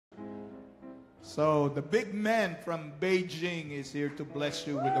So the big man from Beijing is here to bless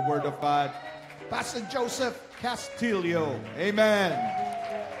you with the word of God. Pastor Joseph Castillo. Amen.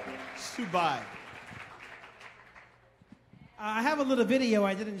 Subai. I have a little video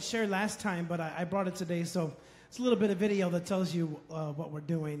I didn't share last time, but I brought it today. So it's a little bit of video that tells you what we're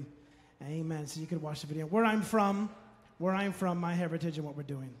doing. Amen. So you can watch the video. Where I'm from, my heritage, and what we're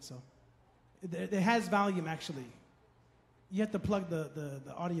doing. So it has volume, actually. You have to plug the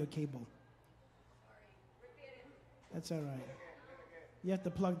audio cable. That's all right. You have to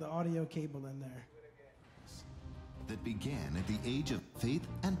plug the audio cable in there. That began at the age of faith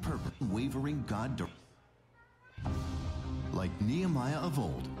and purpose, wavering God. Like Nehemiah of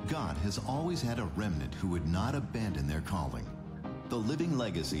old, God has always had a remnant who would not abandon their calling. The living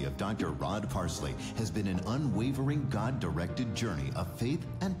legacy of Dr. Rod Parsley has been an unwavering God-directed journey of faith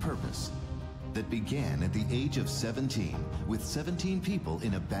and purpose that began at the age of 17 with 17 people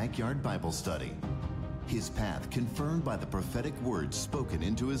in a backyard Bible study. His path confirmed by the prophetic words spoken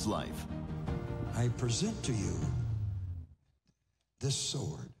into his life. I present to you this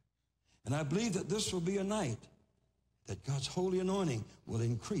sword, and I believe that this will be a night that God's holy anointing will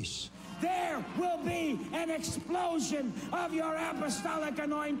increase. There will be an explosion of your apostolic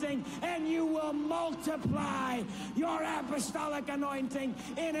anointing, and you will multiply your apostolic anointing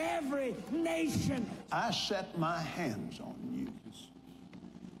in every nation. I set my hands on you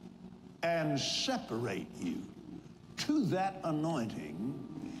and separate you to that anointing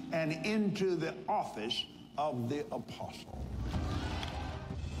and into the office of the apostle.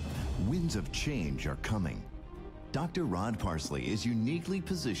 Winds of change are coming. Dr. Rod Parsley is uniquely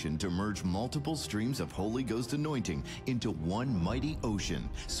positioned to merge multiple streams of Holy Ghost anointing into one mighty ocean,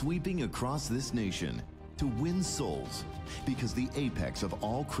 sweeping across this nation to win souls. Because the apex of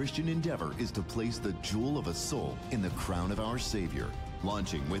all Christian endeavor is to place the jewel of a soul in the crown of our Savior.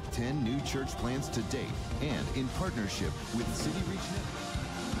 Launching with 10 new church plants to date and in partnership with City Reach Network.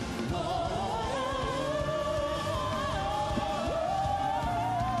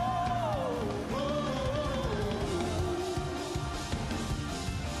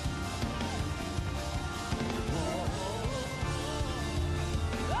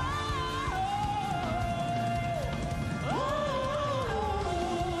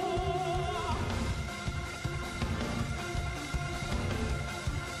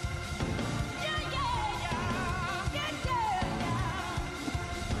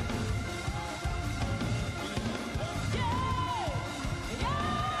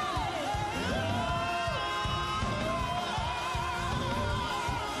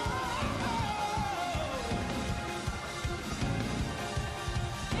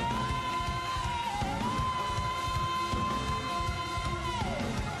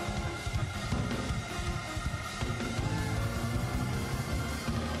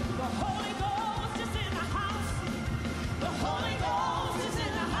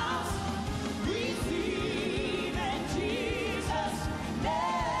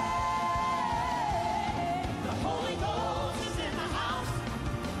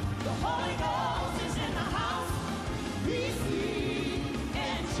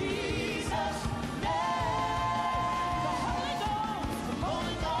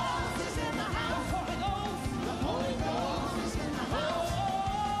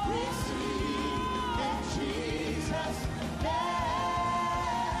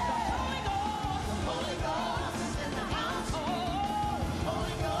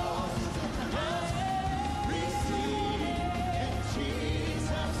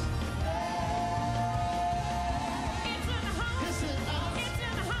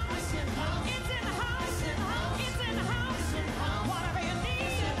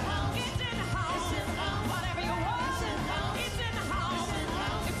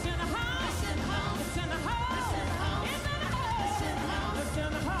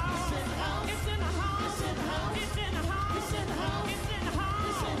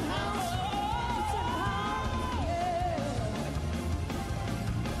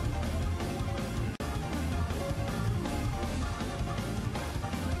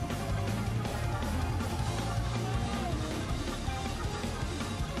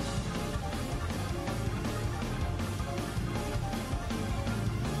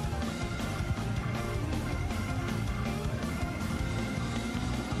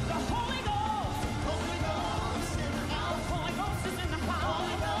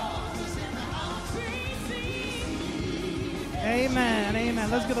 Amen.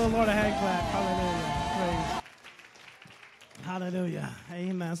 Amen. Let's give the Lord a hand clap. Hallelujah. Praise. Hallelujah.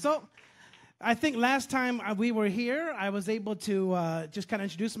 Amen. So I think last time we were here, I was able to just kind of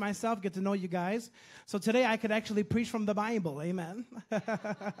introduce myself, get to know you guys. So today I could actually preach from the Bible. Amen.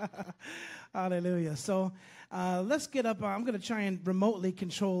 Hallelujah. So let's get up. I'm going to try and remotely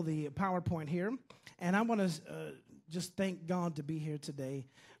control the PowerPoint here. And I want to just thank God to be here today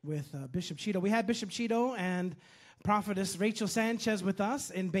with Bishop Cheeto. We had Bishop Cheeto and Prophetess Rachel Sanchez with us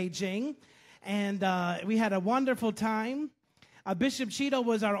in Beijing. And we had a wonderful time. Bishop Cheeto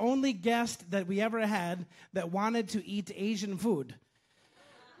was our only guest that we ever had that wanted to eat Asian food.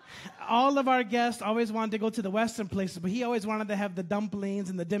 All of our guests always wanted to go to the Western places, but he always wanted to have the dumplings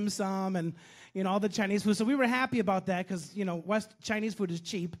and the dim sum and, all the Chinese food. So we were happy about that because, Chinese food is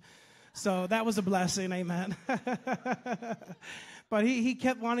cheap. So that was a blessing, amen. But he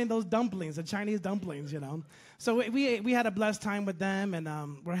kept wanting those dumplings, the Chinese dumplings, So we had a blessed time with them, and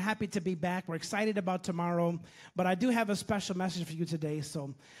we're happy to be back. We're excited about tomorrow. But I do have a special message for you today,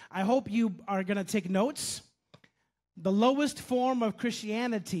 so I hope you are going to take notes. The lowest form of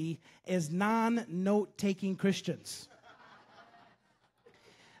Christianity is non-note-taking Christians.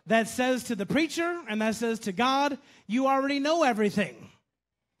 That says to the preacher, and that says to God, you already know everything.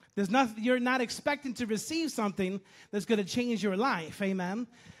 You're not expecting to receive something that's going to change your life. Amen.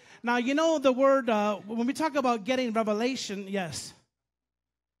 Now, the word, when we talk about getting revelation, yes.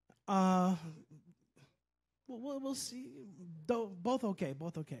 We'll see. Both okay.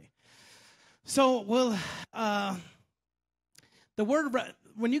 So, the word,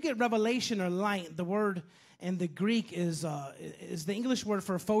 when you get revelation or light, the word in the Greek is the English word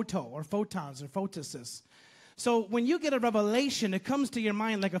for photo or photons or photosis. So when you get a revelation, it comes to your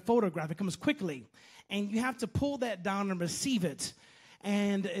mind like a photograph. It comes quickly, and you have to pull that down and receive it.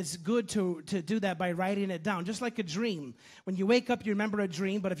 And it's good to do that by writing it down, just like a dream. When you wake up, you remember a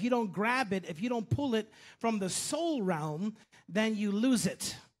dream, but if you don't grab it, if you don't pull it from the soul realm, then you lose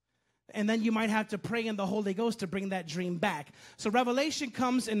it. And then you might have to pray in the Holy Ghost to bring that dream back. So revelation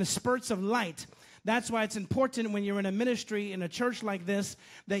comes in the spurts of light. That's why it's important when you're in a ministry, in a church like this,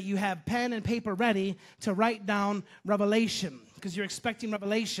 that you have pen and paper ready to write down revelation, because you're expecting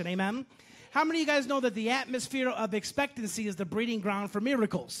revelation, amen? How many of you guys know that the atmosphere of expectancy is the breeding ground for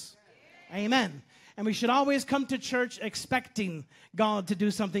miracles? Amen. And we should always come to church expecting God to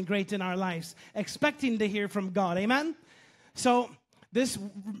do something great in our lives, expecting to hear from God, amen? So this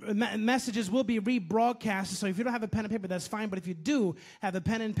messages will be rebroadcast, so if you don't have a pen and paper, that's fine. But if you do have a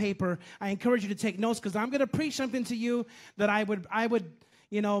pen and paper, I encourage you to take notes, because I'm going to preach something to you that I would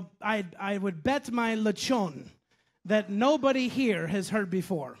bet my lechon that nobody here has heard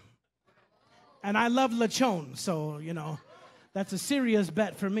before. And I love lechon, so that's a serious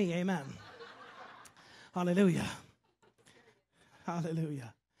bet for me. Amen. Hallelujah.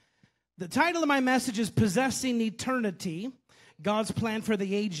 Hallelujah. The title of my message is Possessing Eternity, God's Plan for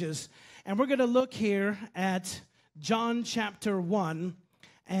the Ages. And we're going to look here at John chapter 1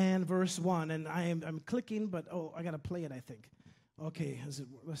 and verse 1. And I'm clicking, but I got to play it, I think. Okay,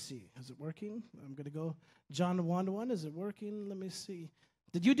 let's see. Is it working? I'm going to go John 1:1. Is it working? Let me see.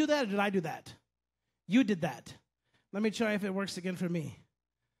 Did you do that or did I do that? You did that. Let me try if it works again for me.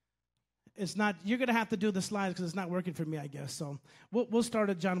 It's not. You're going to have to do the slides because it's not working for me, I guess. So we'll start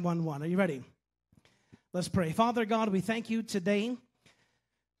at John 1:1. Are you ready? Let's pray. Father God, we thank you today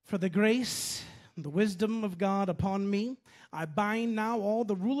for the grace and the wisdom of God upon me. I bind now all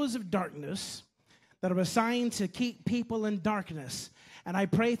the rulers of darkness that are assigned to keep people in darkness. And I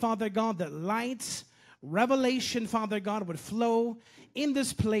pray, Father God, that light, revelation, Father God, would flow in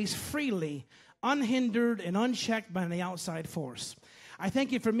this place freely, unhindered and unchecked by any outside force. I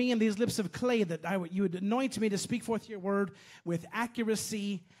thank you for me and these lips of clay that you would anoint me to speak forth your word with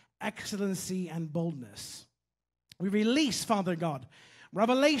accuracy, excellency, and boldness. We release, Father God,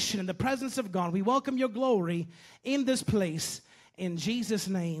 revelation in the presence of God. We welcome your glory in this place. In Jesus'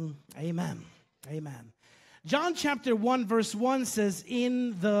 name, amen. Amen. John chapter 1 verse 1 says,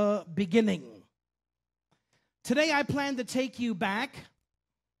 in the beginning. Today I plan to take you back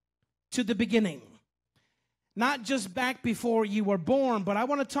to the beginning. Not just back before you were born, but I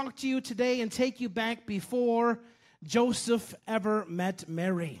want to talk to you today and take you back before Joseph ever met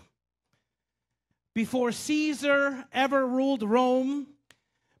Mary. Before Caesar ever ruled Rome,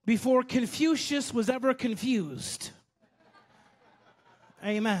 before Confucius was ever confused.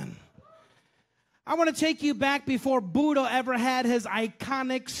 Amen. I want to take you back before Buddha ever had his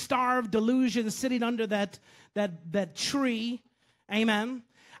iconic starved delusion sitting under that tree. Amen.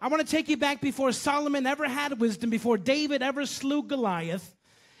 I want to take you back before Solomon ever had wisdom, before David ever slew Goliath.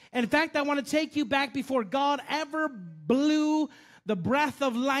 In fact, I want to take you back before God ever blew the breath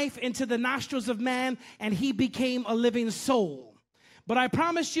of life into the nostrils of man and he became a living soul. But I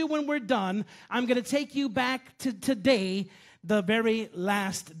promise you when we're done, I'm going to take you back to today, the very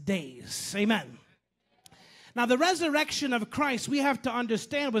last days. Amen. Now, the resurrection of Christ, we have to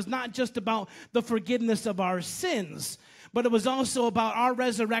understand, was not just about the forgiveness of our sins, but it was also about our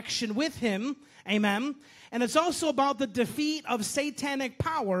resurrection with him. Amen. And it's also about the defeat of satanic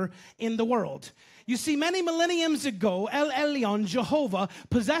power in the world. You see, many millenniums ago, El Elyon, Jehovah,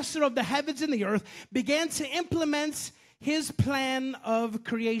 possessor of the heavens and the earth, began to implement his plan of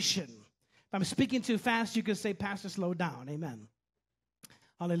creation. If I'm speaking too fast, you can say, Pastor, slow down. Amen.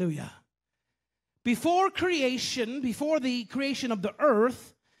 Hallelujah. Before creation, before the creation of the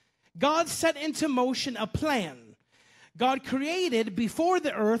earth, God set into motion a plan. God created before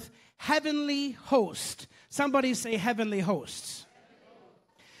the earth heavenly hosts. Somebody say heavenly hosts.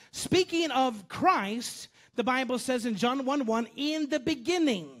 Speaking of Christ, the Bible says in John 1:1, in the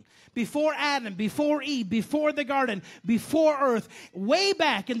beginning, before Adam, before Eve, before the garden, before earth, way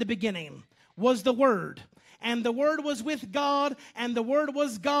back in the beginning was the Word. And the Word was with God, and the Word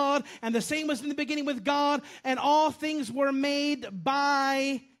was God, and the same was in the beginning with God, and all things were made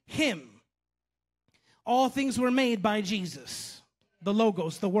by him. All things were made by Jesus, the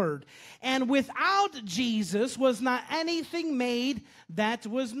Logos, the Word. And without Jesus was not anything made that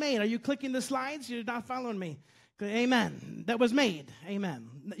was made. Are you clicking the slides? You're not following me. Amen. That was made. Amen.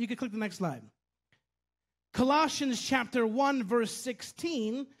 You can click the next slide. Colossians chapter 1, verse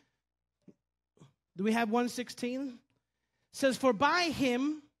 16. Do we have 1:16? Says, for by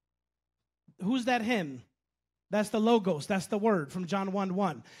him, who's that him? That's the Logos. That's the Word from John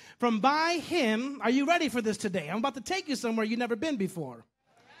 1:1. From by him, are you ready for this today? I'm about to take you somewhere you've never been before.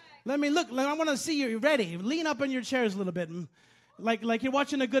 Let me look. I want to see you ready. Lean up in your chairs a little bit, like you're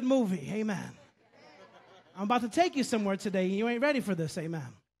watching a good movie. Amen. I'm about to take you somewhere today. You ain't ready for this. Amen.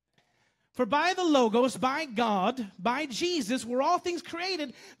 For by the Logos, by God, by Jesus, were all things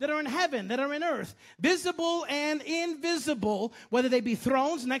created that are in heaven, that are in earth, visible and invisible, whether they be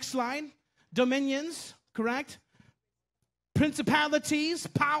thrones, next slide, dominions, correct? Principalities,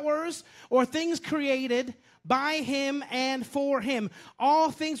 powers, or things created by him and for him. All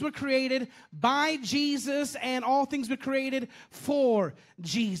things were created by Jesus, and all things were created for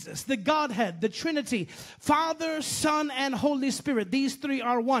Jesus. The Godhead, the Trinity, Father, Son, and Holy Spirit. These three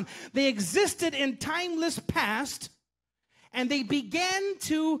are one. They existed in timeless past, and they began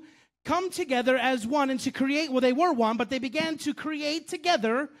to come together as one and to create, well, they were one, but they began to create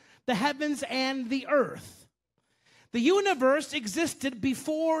together the heavens and the earth. The universe existed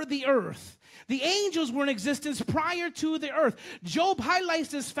before the earth. The angels were in existence prior to the earth. Job highlights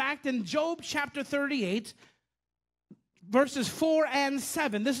this fact in Job chapter 38, verses 4 and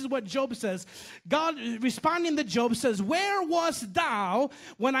 7. This is what Job says. God, responding to Job, says, where wast thou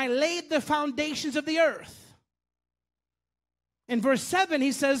when I laid the foundations of the earth? In verse 7,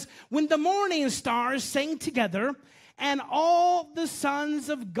 he says, when the morning stars sang together, and all the sons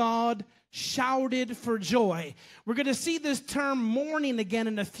of God shouted for joy. We're going to see this term morning again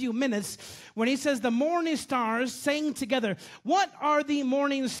in a few minutes when he says the morning stars sang together. What are the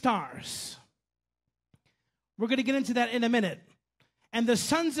morning stars? We're going to get into that in a minute. And the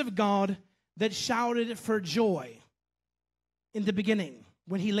sons of God that shouted for joy in the beginning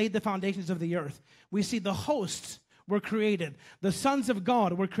when he laid the foundations of the earth. We see the hosts were created. The sons of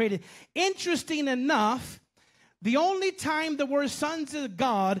God were created. Interesting enough, the only time the word sons of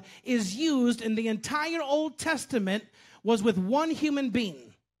God is used in the entire Old Testament was with one human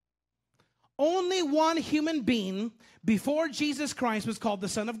being. Only one human being before Jesus Christ was called the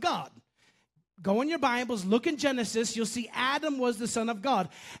Son of God. Go in your Bibles, look in Genesis, you'll see Adam was the Son of God.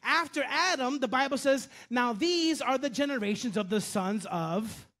 After Adam, the Bible says, now these are the generations of the sons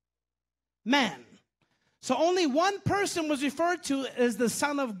of man. So only one person was referred to as the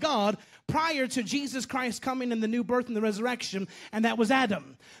Son of God prior to Jesus Christ coming in the new birth and the resurrection, and that was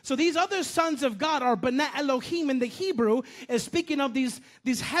Adam. So these other sons of God are B'nai Elohim in the Hebrew, is speaking of these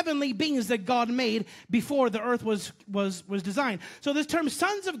heavenly beings that God made before the earth was designed. So this term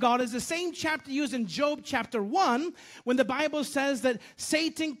sons of God is the same chapter used in Job chapter 1 when the Bible says that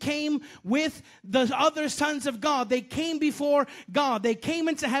Satan came with the other sons of God. They came before God. They came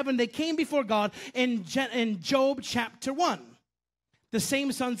into heaven. They came before God in Job chapter 1. The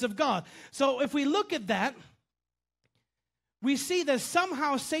same sons of God. So if we look at that, we see that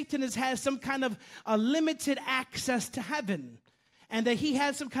somehow Satan has some kind of a limited access to heaven. And that he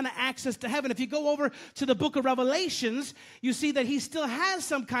has some kind of access to heaven. If you go over to the book of Revelations, you see that he still has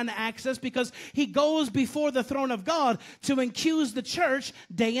some kind of access because he goes before the throne of God to accuse the church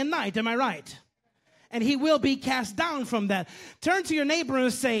day and night. Am I right? And he will be cast down from that. Turn to your neighbor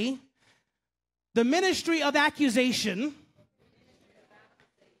and say, the ministry of accusation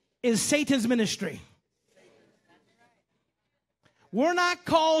is Satan's ministry. We're not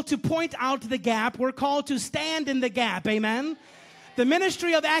called to point out the gap. We're called to stand in the gap. Amen. The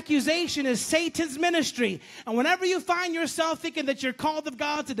ministry of accusation is Satan's ministry. And whenever you find yourself thinking that you're called of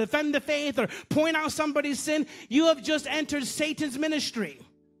God to defend the faith or point out somebody's sin, you have just entered Satan's ministry.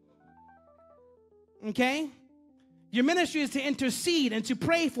 Okay? Your ministry is to intercede and to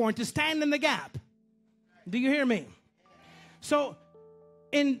pray for and to stand in the gap. Do you hear me? So,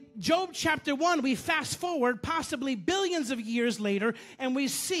 in Job chapter 1, we fast forward possibly billions of years later, and we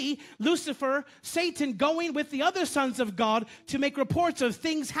see Lucifer, Satan, going with the other sons of God to make reports of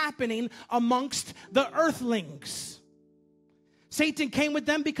things happening amongst the earthlings. Satan came with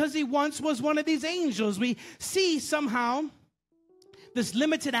them because he once was one of these angels. We see somehow this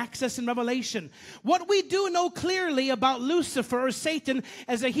limited access in Revelation. What we do know clearly about Lucifer or Satan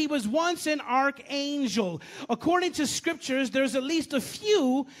is that he was once an archangel. According to scriptures, there's at least a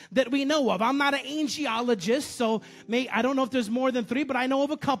few that we know of. I'm not an angelologist, so I don't know if there's more than 3, but I know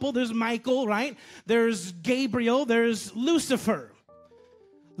of a couple. There's Michael, right? There's Gabriel. There's Lucifer.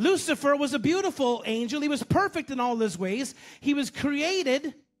 Lucifer was a beautiful angel. He was perfect in all his ways. He was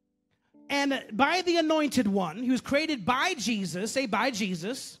created and by the Anointed One. He was created by Jesus, say by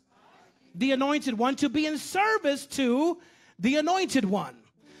Jesus, the Anointed One, to be in service to the Anointed One.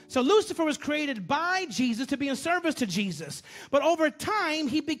 So Lucifer was created by Jesus to be in service to Jesus. But over time,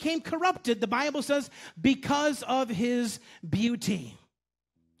 he became corrupted, the Bible says, because of his beauty.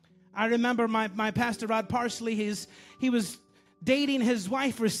 I remember my pastor, Rod Parsley, he was dating his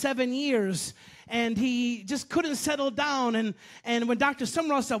wife for 7 years, and he just couldn't settle down. And when Dr.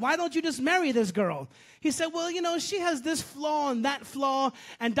 Summerall said, why don't you just marry this girl? He said, well, you know, she has this flaw and that flaw.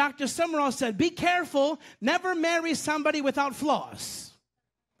 And Dr. Summerall said, be careful. Never marry somebody without flaws.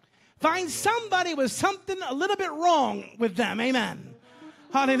 Find somebody with something a little bit wrong with them. Amen.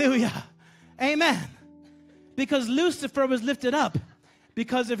 Hallelujah. Amen. Because Lucifer was lifted up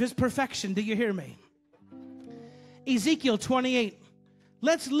because of his perfection. Do you hear me? Ezekiel 28.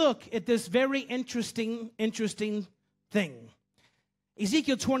 Let's look at this very interesting thing.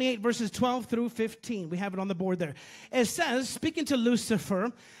 Ezekiel 28, verses 12 through 15. We have it on the board there. It says, speaking to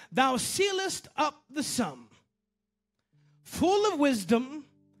Lucifer, thou sealest up the sum, full of wisdom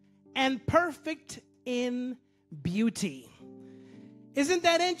and perfect in beauty. Isn't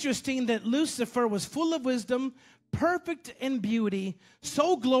that interesting that Lucifer was full of wisdom, perfect in beauty,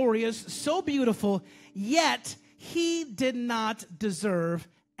 so glorious, so beautiful, yet he did not deserve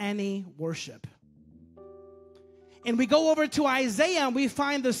any worship. And we go over to Isaiah and we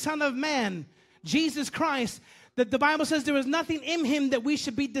find the Son of Man, Jesus Christ, that the Bible says there was nothing in him that we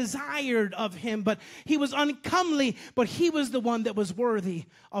should be desired of him, but he was uncomely, but he was the one that was worthy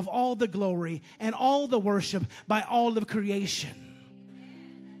of all the glory and all the worship by all of creation.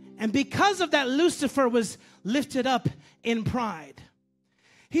 And because of that, Lucifer was lifted up in pride.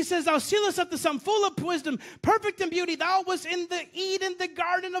 He says, thou sealest up the sum, full of wisdom, perfect in beauty. Thou was in the Eden, the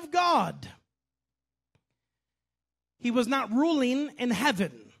garden of God. He was not ruling in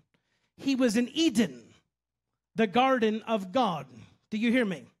heaven. He was in Eden, the garden of God. Do you hear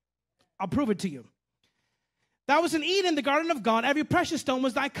me? I'll prove it to you. Thou was in Eden, the garden of God. Every precious stone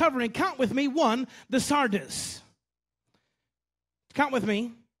was thy covering. Count with me. 1, the sardius. Count with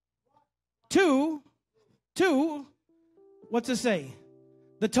me. 2, what's it say?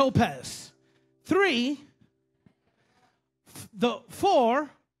 The topaz. 3, the 4,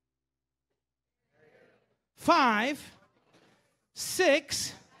 5,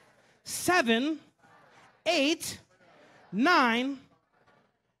 6, 7, 8, 9.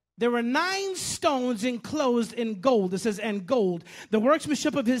 There were 9 stones enclosed in gold. It says, and gold. The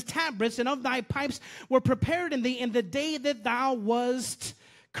workmanship of his tabrets and of thy pipes were prepared in thee in the day that thou wast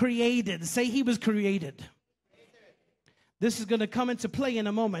created. Say, he was created. This is going to come into play in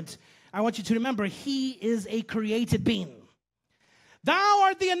a moment. I want you to remember, he is a created being. Thou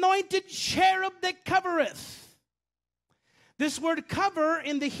art the anointed cherub that covereth. This word cover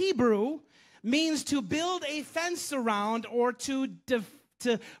in the Hebrew means to build a fence around, or to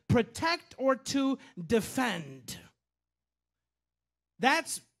protect, or to defend.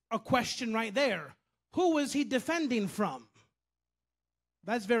 That's a question right there. Who was he defending from?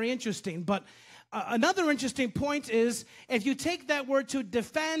 That's very interesting. But another interesting point is, if you take that word to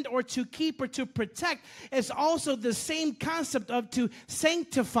defend or to keep or to protect, it's also the same concept of to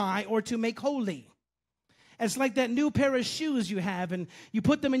sanctify or to make holy. It's like that new pair of shoes you have, and you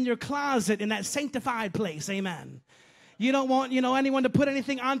put them in your closet in that sanctified place. Amen. You don't want, anyone to put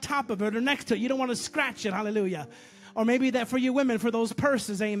anything on top of it or next to it. You don't want to scratch it. Hallelujah. Or maybe that for you women, for those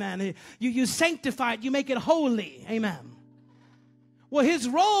purses. Amen. You sanctify it. You make it holy. Amen. Well, his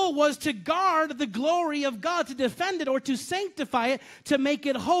role was to guard the glory of God, to defend it or to sanctify it, to make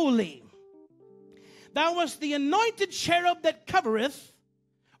it holy. That was the anointed cherub that covereth,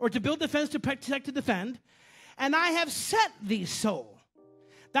 or to build defense, to protect, to defend. And I have set thee so.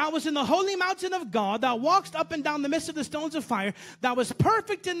 Thou was in the holy mountain of God. Thou walkest up and down the midst of the stones of fire. Thou was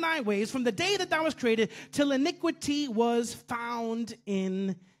perfect in thy ways from the day that thou was created till iniquity was found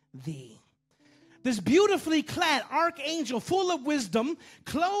in thee. This beautifully clad archangel, full of wisdom,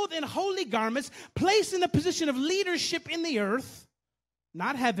 clothed in holy garments, placed in a position of leadership in the earth,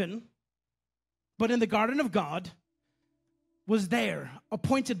 not heaven, but in the garden of God, was there,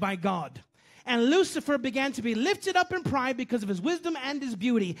 appointed by God. And Lucifer began to be lifted up in pride because of his wisdom and his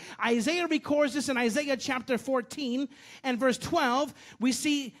beauty. Isaiah records this in Isaiah chapter 14 and verse 12. We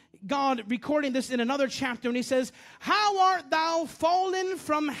see God recording this in another chapter, and he says, "How art thou fallen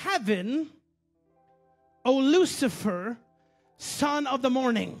from heaven, O Lucifer, son of the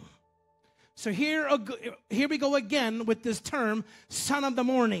morning." So here we go again with this term, son of the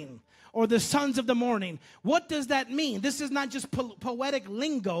morning, or the sons of the morning. What does that mean? This is not just poetic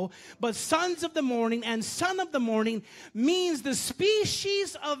lingo, but sons of the morning and son of the morning means the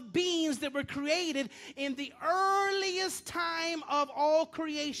species of beings that were created in the earliest time of all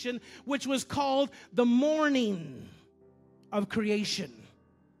creation, which was called the morning of creation.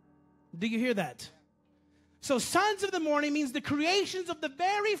 Do you hear that? So sons of the morning means the creations of the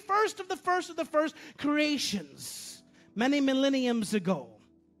very first of the first of the first creations, many millenniums ago.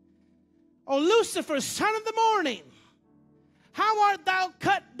 O Lucifer, son of the morning, how art thou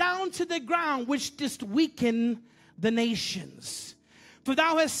cut down to the ground, which didst weaken the nations? For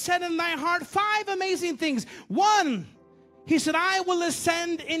thou hast said in thy heart 5 amazing things. 1, he said, I will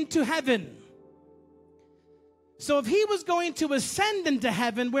ascend into heaven. So if he was going to ascend into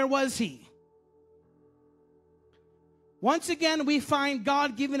heaven, where was he? Once again, we find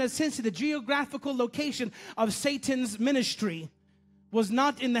God giving a sense of the geographical location of Satan's ministry was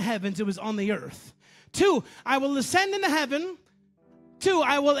not in the heavens, it was on the earth. 2, I will ascend into heaven. 2,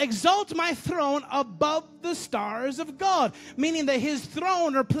 I will exalt my throne above the stars of God, meaning that his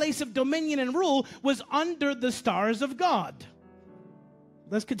throne or place of dominion and rule was under the stars of God.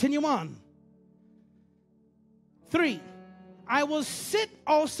 Let's continue on. 3, I will sit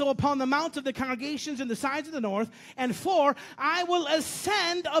also upon the mount of the congregations in the sides of the north. And 4, I will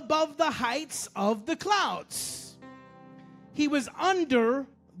ascend above the heights of the clouds. He was under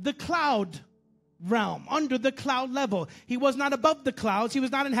the cloud realm, under the cloud level. He was not above the clouds. He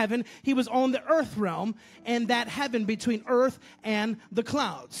was not in heaven. He was on the earth realm, and that heaven between earth and the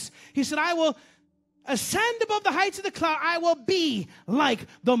clouds. He said, I will ascend above the heights of the cloud. I will be like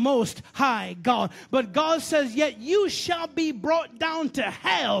the Most High God. But God says, yet you shall be brought down to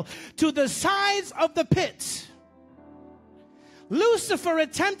hell, to the sides of the pit. Lucifer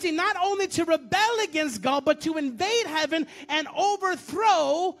attempting not only to rebel against God, but to invade heaven and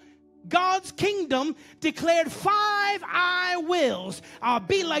overthrow God's kingdom, declared 5 I wills. I'll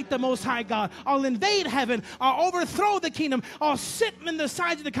be like the Most High God. I'll invade heaven. I'll overthrow the kingdom. I'll sit in the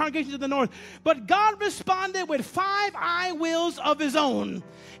sides of the congregations of the north. But God responded with 5 I wills of his own.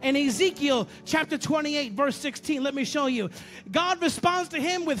 In Ezekiel chapter 28, verse 16, let me show you. God responds to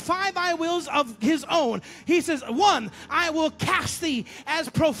him with 5 I wills of his own. He says, 1, I will cast thee as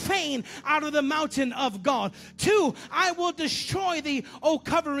profane out of the mountain of God. 2, I will destroy thee, O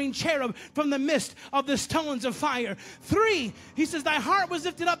covering cherub, from the midst of the stones of fire. 3, he says, thy heart was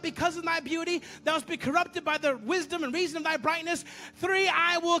lifted up because of thy beauty. Thou hast been corrupted by the wisdom and reason of thy brightness. 3,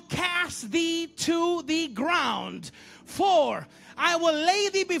 I will cast thee to the ground. 4, I will lay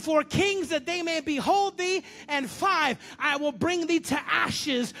thee before kings that they may behold thee. And 5, I will bring thee to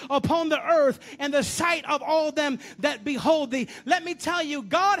ashes upon the earth and the sight of all them that behold thee. Let me tell you,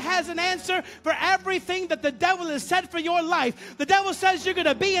 God has an answer for everything that the devil has said for your life. The devil says you're going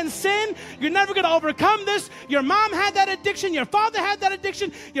to be in sin. You're never going to overcome this. Your mom had that addiction. Your father had that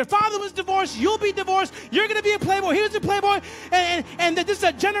addiction. Your father was divorced. You'll be divorced. You're going to be a playboy. He was a playboy. And that this is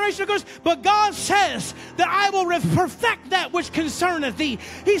a generational curse. But God says that I will perfect that which concerneth thee.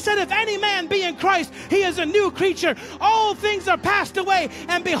 He said, if any man be in Christ, he is a new creature. All things are passed away,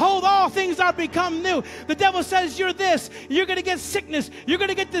 and behold, all things are become new. The devil says you're this. You're going to get sickness. You're going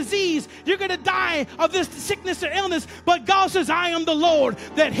to get disease. You're going to die of this sickness or illness. But God says, I am the Lord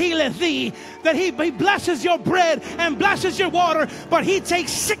that healeth thee. That he blesses your bread and blesses your water, but he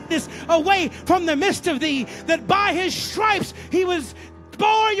takes sickness away from the midst of thee. That by his stripes he was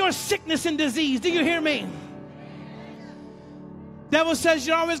bore your sickness and disease. Do you hear me? Devil says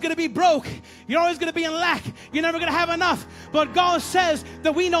you're always going to be broke. You're always going to be in lack. You're never going to have enough. But God says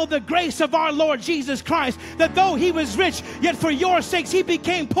that we know the grace of our Lord Jesus Christ, that though he was rich, yet for your sakes he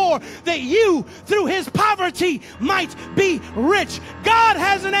became poor, that you through his poverty might be rich. God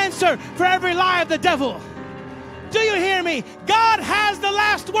has an answer for every lie of the devil. Do you hear me? God has the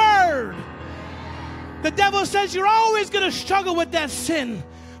last word. The devil says you're always going to struggle with that sin.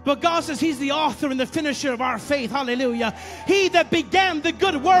 But God says he's the author and the finisher of our faith. Hallelujah. He that began the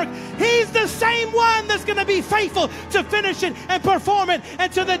good work, he's the same one that's going to be faithful to finish it and perform it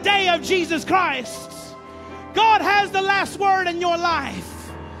until the day of Jesus Christ. God has the last word in your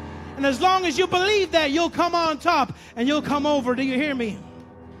life. And as long as you believe that, you'll come on top and you'll come over. Do you hear me?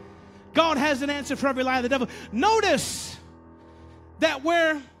 God has an answer for every lie of the devil. Notice that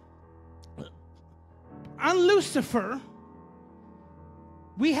where on Lucifer,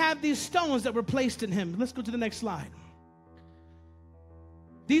 we have these stones that were placed in him. Let's go to the next slide.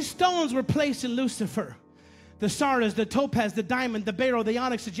 These stones were placed in Lucifer. The sardius, the topaz, the diamond, the beryl, the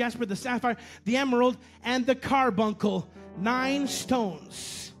onyx, the jasper, the sapphire, the emerald, and the carbuncle. 9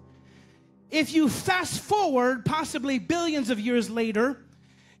 stones. If you fast forward possibly billions of years later,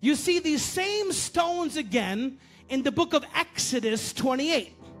 you see these same stones again in the book of Exodus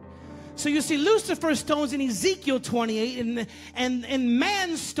 28. So you see Lucifer's stones in Ezekiel 28 and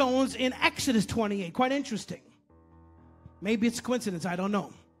man's stones in Exodus 28. Quite interesting. Maybe it's coincidence. I don't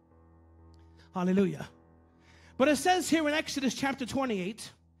know. Hallelujah. But it says here in Exodus chapter 28,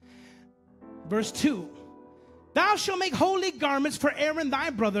 verse 2, thou shalt make holy garments for Aaron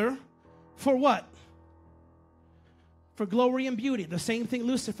thy brother. For what? For glory and beauty. The same thing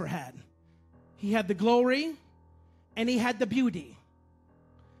Lucifer had. He had the glory and he had the beauty.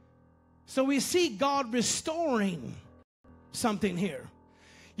 So we see God restoring something here.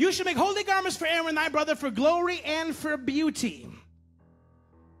 You should make holy garments for Aaron thy brother for glory and for beauty.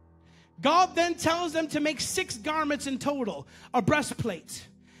 God then tells them to make 6 garments in total. A breastplate,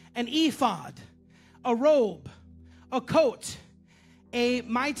 an ephod, a robe, a coat, a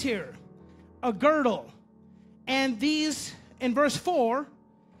mitre, a girdle. And these, in verse 4,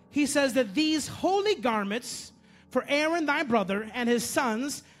 he says that these holy garments for Aaron thy brother and his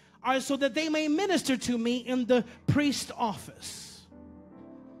sons are so that they may minister to me in the priest office.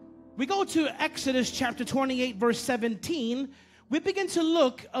 We go to Exodus chapter 28, verse 17. We begin to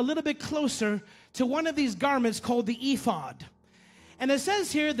look a little bit closer to one of these garments called the ephod. And it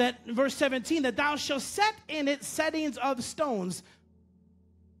says here that, in verse 17, that thou shalt set in it settings of stones,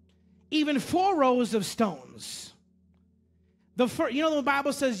 even 4 rows of stones. You know the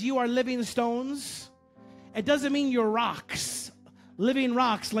Bible says you are living stones? It doesn't mean you're rocks. Living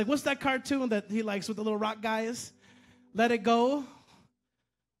rocks. Like, what's that cartoon that he likes with the little rock guys? Let It Go.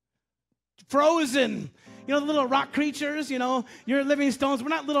 Frozen. You know, the little rock creatures, you know, you're living stones. We're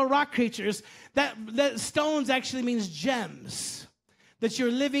not little rock creatures. That stones actually means gems. That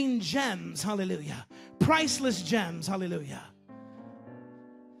you're living gems. Hallelujah. Priceless gems. Hallelujah.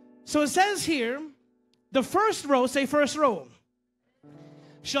 So it says here, the first row, say first row,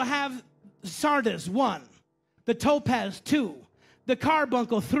 shall have sardius, 1. The topaz, 2. The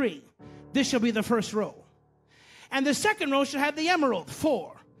carbuncle, 3. This shall be the first row. And the second row shall have the emerald,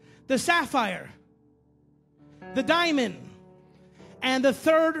 4. The sapphire, the diamond. And the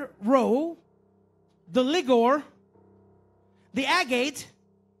third row, the ligure, the agate,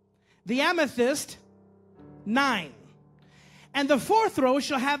 the amethyst, 9. And the fourth row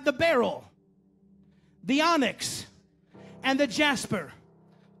shall have the beryl, the onyx, and the jasper,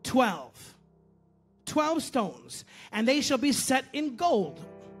 12. 12 stones, and they shall be set in gold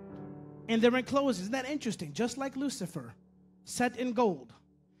in their enclosures. Isn't that interesting? Just like Lucifer, set in gold.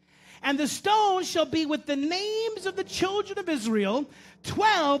 And the stones shall be with the names of the children of Israel,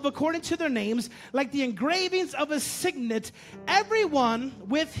 12 according to their names, like the engravings of a signet. Everyone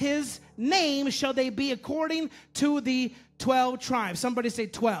with his name shall they be according to the 12 tribes. Somebody say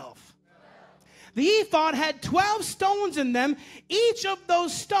 12. The ephod had 12 stones in them, each of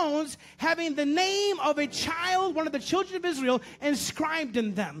those stones having the name of a child, one of the children of Israel, inscribed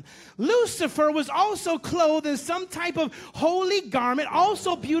in them. Lucifer was also clothed in some type of holy garment,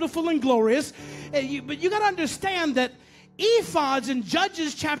 also beautiful and glorious. But you got to understand that ephods in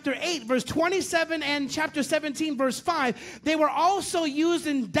Judges chapter 8, verse 27 and chapter 17, verse 5, they were also used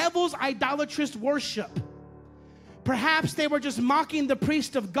in devil's idolatrous worship. Perhaps they were just mocking the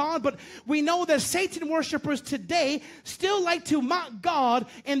priest of God, but we know that Satan worshipers today still like to mock God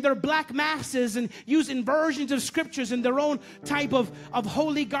in their black masses and use inversions of scriptures in their own type of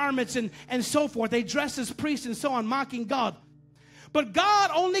holy garments and so forth. They dress as priests and so on, mocking God. But God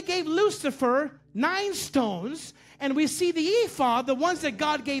only gave Lucifer 9 stones, and we see the ephod, the ones that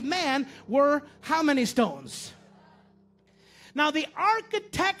God gave man, were how many stones? Now, the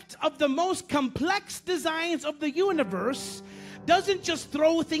architect of the most complex designs of the universe doesn't just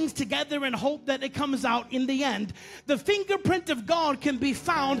throw things together and hope that it comes out in the end. The fingerprint of God can be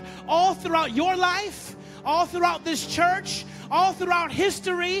found all throughout your life, all throughout this church, all throughout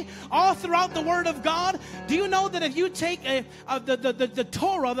history, all throughout the Word of God. Do you know that if you take the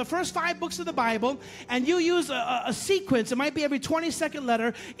Torah, the first 5 books of the Bible, and you use a sequence, it might be every 22nd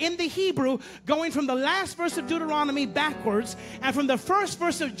letter in the Hebrew, going from the last verse of Deuteronomy backwards, and from the first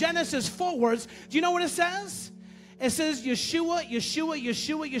verse of Genesis forwards, do you know what it says? It says Yeshua, Yeshua,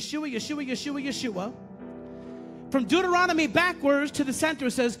 Yeshua, Yeshua, Yeshua, Yeshua, Yeshua. From Deuteronomy backwards to the center,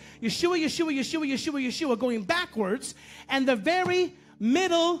 it says Yeshua, Yeshua, Yeshua, Yeshua, Yeshua, going backwards. And the very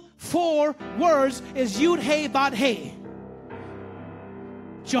middle 4 words is Yud, He, Vad, He.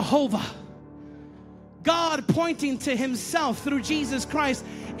 Jehovah. God pointing to himself through Jesus Christ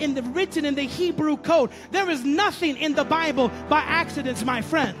written in the Hebrew code. There is nothing in the Bible by accident, my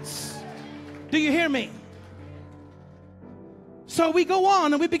friends. Do you hear me? So we go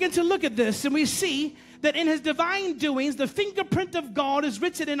on and we begin to look at this, and we see that in his divine doings, the fingerprint of God is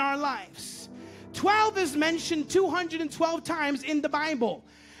written in our lives. 12 is mentioned 212 times in the Bible.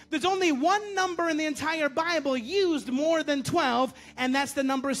 There's only one number in the entire Bible used more than 12, and that's the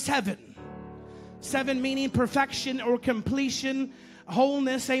number 7. 7 meaning perfection or completion,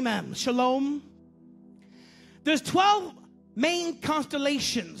 wholeness, amen, shalom. There's 12 main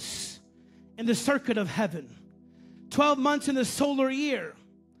constellations in the circuit of heaven. 12 months in the solar year.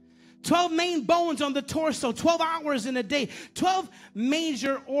 12 main bones on the torso, 12 hours in a day, 12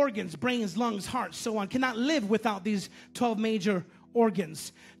 major organs, brains, lungs, heart, so on, cannot live without these 12 major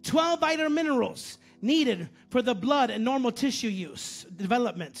organs. 12 vital minerals needed for the blood and normal tissue use,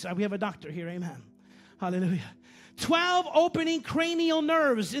 development. We have a doctor here, amen. Hallelujah. 12 opening cranial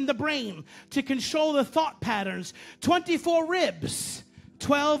nerves in the brain to control the thought patterns. 24 ribs,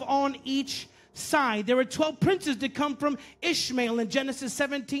 12 on each side. There were 12 princes that come from Ishmael in Genesis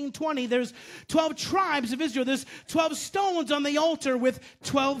 17:20. There's 12 tribes of Israel. There's 12 stones on the altar with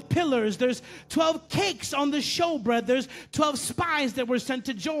 12 pillars. There's 12 cakes on the showbread. There's 12 spies that were sent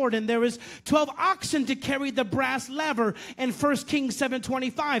to Jordan. There is 12 oxen to carry the brass laver. In 1 Kings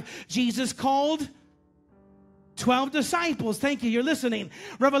 7:25, Jesus called 12 disciples. Thank you, you're listening.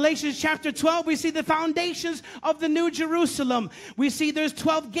 Revelation chapter 12, we see the foundations of the New Jerusalem. We see there's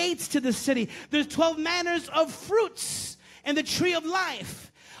 12 gates to the city. There's 12 manners of fruits in the tree of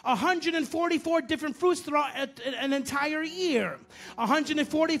life. 144 different fruits throughout an entire year.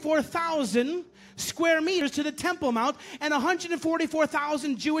 144,000 square meters to the Temple Mount, and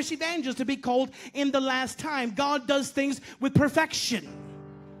 144,000 Jewish evangelists to be called in the last time. God does things with perfection.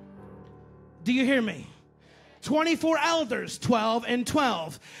 Do you hear me? 24 elders, 12 and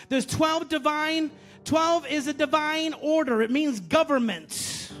 12. There's 12 divine, 12 is a divine order. It means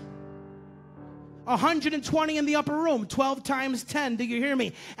government. 120 in the upper room, 12 times 10. Do you hear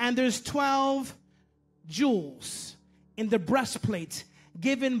me? And there's 12 jewels in the breastplate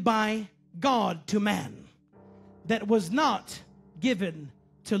given by God to man that was not given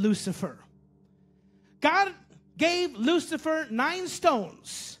to Lucifer. God gave Lucifer 9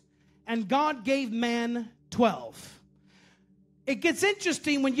 stones, and God gave man 12. It gets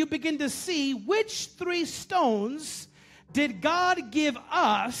interesting when you begin to see which 3 stones did God give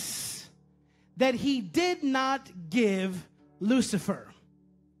us that he did not give Lucifer.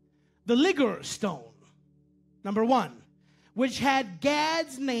 The Ligure stone, number 1, which had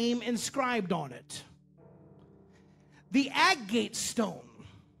Gad's name inscribed on it. The agate stone,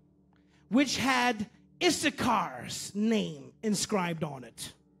 which had Issachar's name inscribed on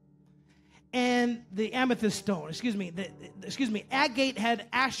it. And the amethyst stone, agate had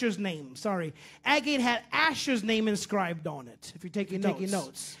Asher's name, Agate had Asher's name inscribed on it, if you're taking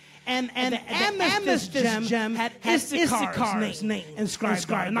notes. And the amethyst gem had Issachar's name inscribed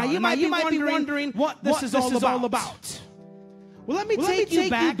on it. Now you might be wondering what this is all about. Well, let me take you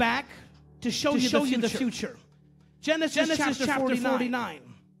back to show you the future. Genesis chapter 49.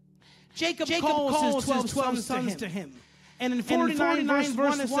 Jacob calls his 12 sons to him. And in 49 verse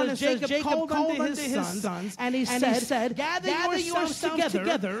 1 it says, Jacob called unto his sons, and he said, gather yourselves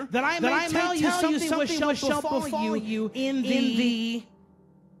together, that I may tell you something which shall befall you in the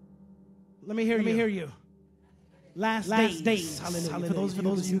let me hear you. Last days. Hallelujah. For those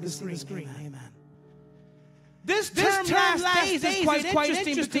of you who can see the screen. Amen. This term last days is quite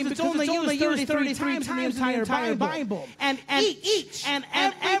interesting because it's only used 33 times in the entire Bible. And each and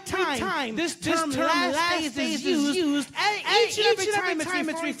every time this term last days is used, each and every time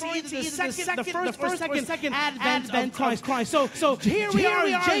it's referring to the first or second advent of Christ. So here we are,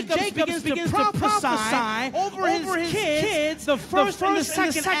 Jacob begins to prophesy over his kids the first and the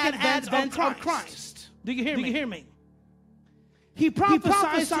second advent of Christ. Do you hear me? He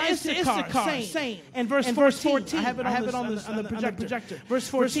prophesies to Issachar, saying, in verse 14, I have it on the projector. Verse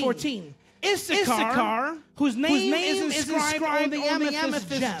 14. Issachar, whose name is inscribed on the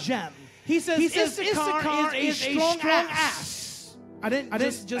amethyst gem. He says Issachar is a strong ass. I didn't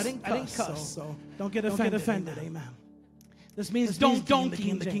cuss, so don't get offended. Amen. This means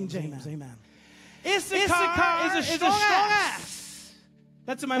donkey in the King James. Amen. Issachar is a strong ass.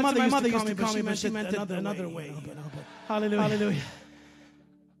 That's what my mother used to call me, but she meant it another way. Hallelujah.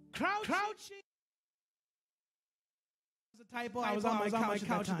 Crouching. Was a typo. I was on my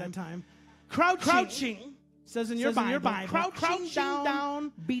couch at that time. Crouching says in your Bible, crouching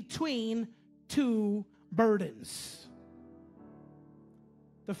down between two burdens.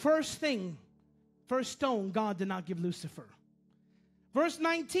 The first stone God did not give Lucifer. Verse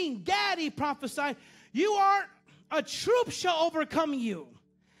 19, Gaddy prophesied, a troop shall overcome you,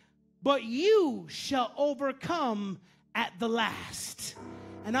 but you shall overcome at the last.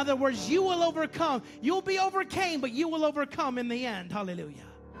 In other words, you will overcome. You'll be overcame, but you will overcome in the end. Hallelujah.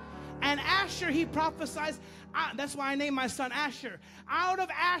 And Asher, he prophesies, that's why I named my son Asher. Out of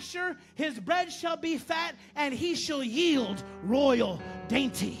Asher, his bread shall be fat, and he shall yield royal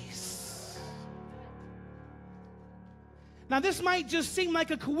dainties. Now, this might just seem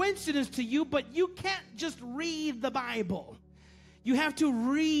like a coincidence to you, but you can't just read the Bible. You have to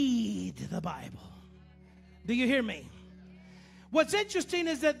read the Bible. Do you hear me? What's interesting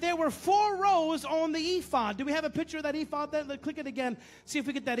is that there were 4 rows on the ephod. Do we have a picture of that ephod there? Let's click it again. See if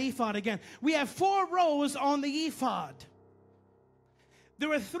we get that ephod again. We have 4 rows on the ephod. There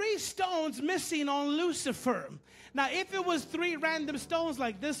were 3 stones missing on Lucifer. Now, if it was 3 random stones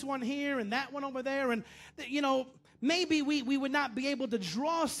like this one here and that one over there, and, maybe we would not be able to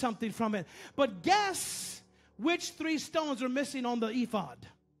draw something from it. But guess which 3 stones are missing on the ephod?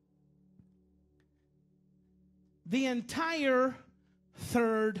 The entire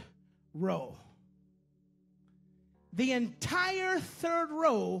 3rd row. The entire 3rd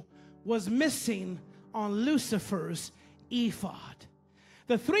row was missing on Lucifer's ephod.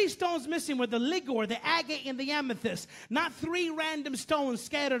 The 3 stones missing were the ligor, the agate, and the amethyst. Not 3 random stones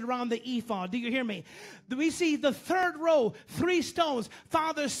scattered around the ephod. Do you hear me? We see the 3rd row, 3 stones.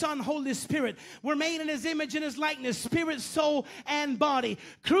 Father, Son, Holy Spirit. We're made in his image and his likeness. Spirit, soul, and body.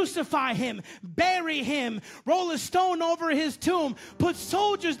 Crucify him. Bury him. Roll a stone over his tomb. Put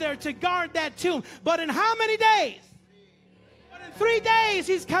soldiers there to guard that tomb. But in how many days? But in 3 days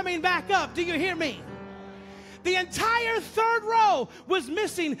he's coming back up. Do you hear me? The entire 3rd row was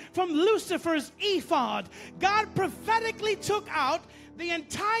missing from Lucifer's ephod. God prophetically took out the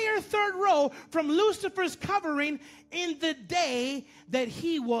entire 3rd row from Lucifer's covering in the day that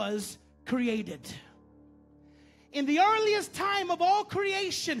he was created. In the earliest time of all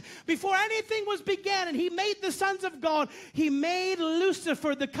creation, before anything was began, and he made the sons of God, he made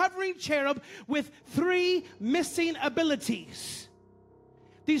Lucifer, the covering cherub, with 3 missing abilities.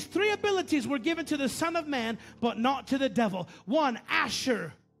 These 3 abilities were given to the Son of Man, but not to the devil. 1,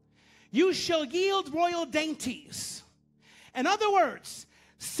 Asher, you shall yield royal dainties. In other words,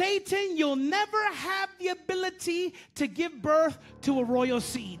 Satan, you'll never have the ability to give birth to a royal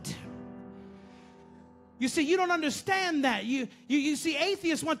seed. You see, you don't understand that. You see,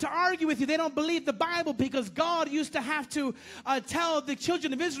 atheists want to argue with you. They don't believe the Bible because God used to have to tell the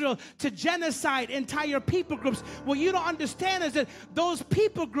children of Israel to genocide entire people groups. What you don't understand is that those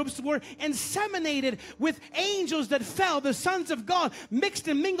people groups were inseminated with angels that fell. The sons of God mixed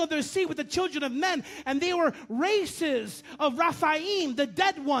and mingled their seed with the children of men. And they were races of Raphaim, the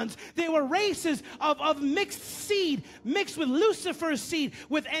dead ones. They were races of mixed seed, mixed with Lucifer's seed,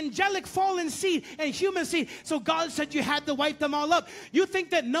 with angelic fallen seed and human seed. So God said you had to wipe them all up. You think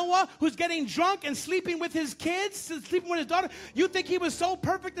that Noah, who's getting drunk and sleeping with his kids, sleeping with his daughter, you think he was so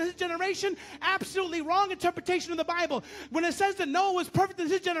perfect in his generation? Absolutely wrong interpretation of the Bible. When it says that Noah was perfect in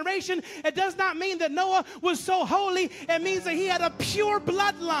his generation, it does not mean that Noah was so holy. It means that he had a pure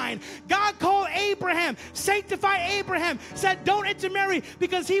bloodline. God called Abraham, sanctify Abraham, said don't intermarry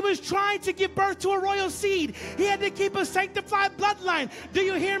because he was trying to give birth to a royal seed. He had to keep a sanctified bloodline. Do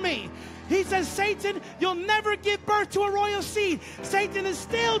you hear me? He says, Satan, you'll never give birth to a royal seed. Satan is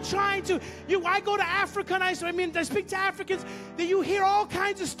still trying to. I go to Africa and I speak to Africans, that you hear all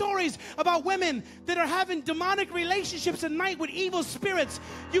kinds of stories about women that are having demonic relationships at night with evil spirits.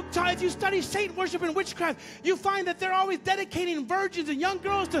 If you study Satan worship and witchcraft, you find that they're always dedicating virgins and young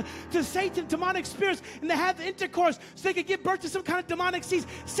girls to Satan, demonic spirits, and they have intercourse so they can give birth to some kind of demonic seeds.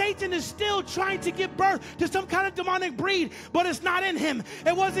 Satan is still trying to give birth to some kind of demonic breed, but it's not in him.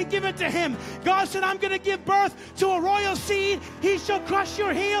 It wasn't given to him. God said, I'm going to give birth to a royal seed. He shall crush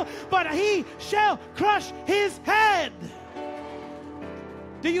your heel, but he shall crush his head.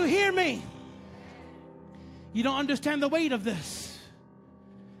 Do you hear me? You don't understand the weight of this.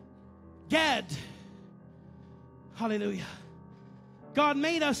 Gad. Hallelujah. God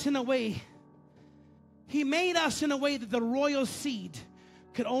made us in a way. He made us in a way that the royal seed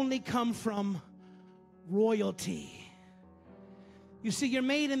could only come from royalty. You see, you're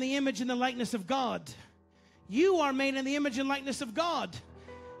made in the image and the likeness of God. You are made in the image and likeness of God.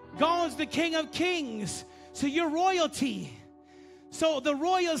 God's the King of Kings. So you're royalty. So the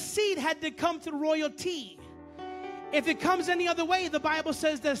royal seed had to come through royalty. If it comes any other way, the Bible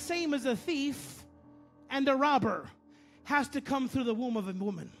says the same as a thief and a robber has to come through the womb of a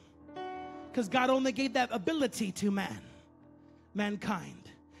woman. Because God only gave that ability to mankind.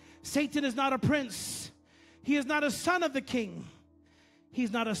 Satan is not a prince. He is not a son of the king.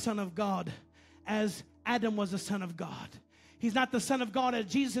 He's not a son of God as Adam was a son of God. He's not the son of God as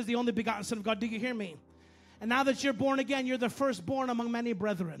Jesus is the only begotten son of God. Do you hear me? And now that you're born again, you're the firstborn among many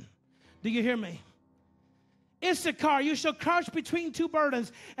brethren. Do you hear me? Issachar, you shall crouch between two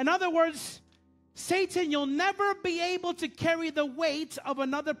burdens. In other words, Satan, you'll never be able to carry the weight of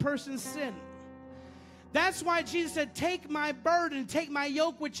another person's sin. That's why Jesus said, take my burden, take my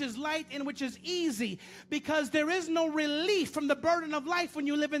yoke, which is light and which is easy. Because there is no relief from the burden of life when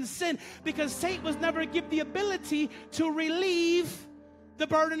you live in sin. Because Satan was never given the ability to relieve the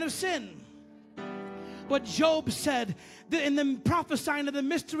burden of sin. What Job said in the prophesying of the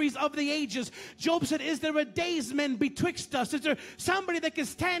mysteries of the ages, Job said, is there a daysman betwixt us? Is there somebody that can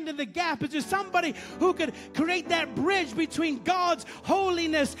stand in the gap? Is there somebody who could create that bridge between God's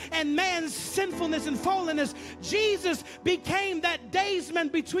holiness and man's sinfulness and fallenness? Jesus became that daysman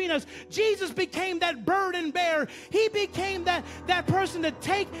between us. Jesus became that burden bearer. He became that person to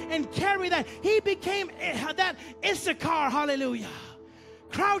take and carry that. He became that Issachar, hallelujah,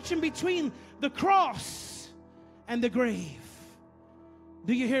 crouching between the cross and the grave.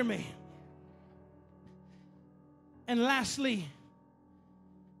 Do you hear me? And lastly,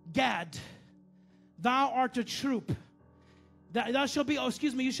 Gad, thou art a troop.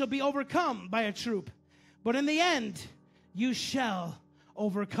 You shall be overcome by a troop. But in the end, you shall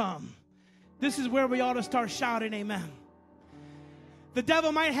overcome. This is where we ought to start shouting amen. The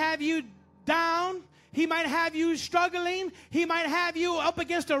devil might have you down. He might have you struggling. He might have you up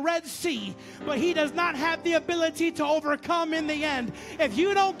against a Red Sea. But he does not have the ability to overcome in the end. If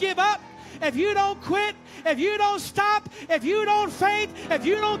you don't give up, if you don't quit, if you don't stop, if you don't faint, if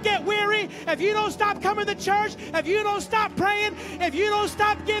you don't get weary, if you don't stop coming to church, if you don't stop praying, if you don't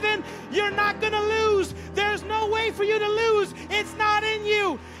stop giving, you're not going to lose. There's no way for you to lose. It's not in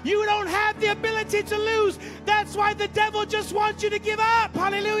you. You don't have the ability to lose. That's why the devil just wants you to give up.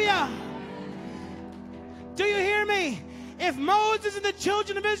 Hallelujah. Do you hear me? If Moses and the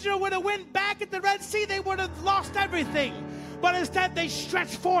children of Israel would have went back at the Red Sea, they would have lost everything. But instead, they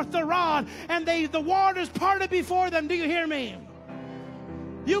stretched forth the rod, and the waters parted before them. Do you hear me?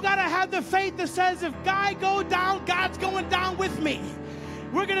 You got to have the faith that says, if I go down, God's going down with me.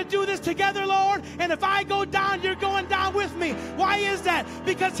 We're going to do this together, Lord, and if I go down, you're going down with me. Why is that?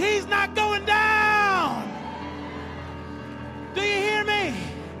 Because he's not going down. Do you hear me?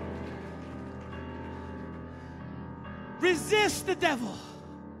 Resist the devil.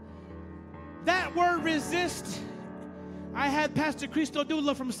 That word resist, I had Pastor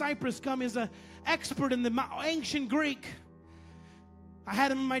Christodoulou from Cyprus come. He's an expert in the ancient Greek. I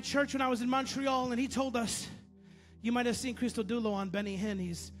had him in my church when I was in Montreal, and he told us, you might have seen Christodoulou on Benny Hinn.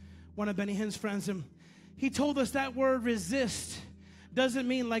 He's one of Benny Hinn's friends. And he told us that word resist doesn't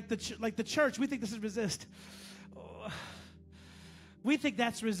mean like the church. We think this is resist. We think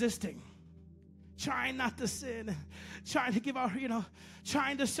that's resisting. Trying not to sin, trying to give our,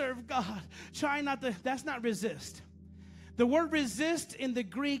 trying to serve God, trying not to, that's not resist. The word resist in the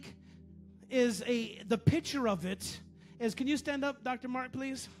Greek is the picture of it is, can you stand up, Dr. Mark,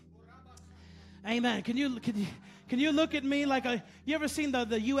 please? Amen. Can you look at me like you ever seen the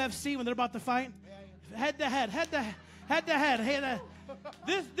UFC when they're about to fight? Head to head.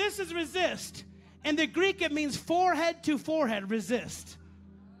 This is resist. In the Greek, it means forehead to forehead, resist.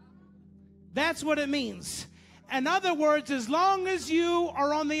 That's what it means. In other words, as long as you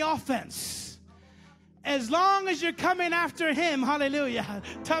are on the offense, as long as you're coming after him, hallelujah,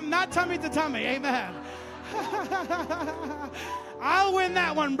 not tummy to tummy, amen. I'll win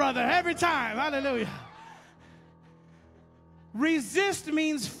that one, brother, every time, hallelujah. Resist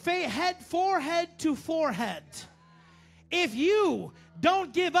means forehead to forehead. If you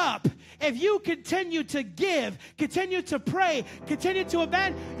don't give up, if you continue to give, continue to pray, continue to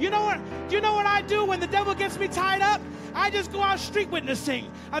abandon, you know what I do when the devil gets me tied up? I just go out street witnessing,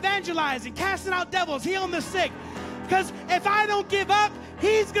 evangelizing, casting out devils, healing the sick. Because if I don't give up,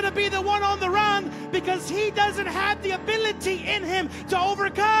 he's going to be the one on the run because he doesn't have the ability in him to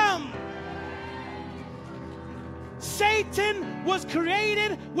overcome. Satan was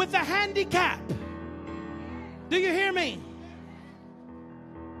created with a handicap. Do you hear me?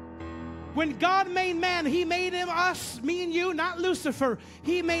 When God made man, he made him, us, me and you, not Lucifer.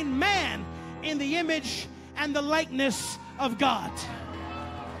 He made man in the image and the likeness of God.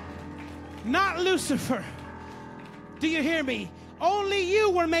 Not Lucifer. Do you hear me? Only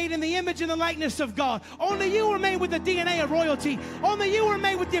you were made in the image and the likeness of God. Only you were made with the DNA of royalty. Only you were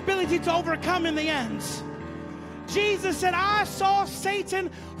made with the ability to overcome in the end. Jesus said, I saw Satan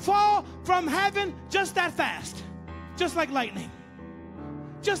fall from heaven just that fast. Just like lightning.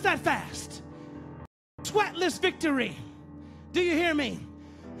 Just that fast. Sweatless victory. Do you hear me?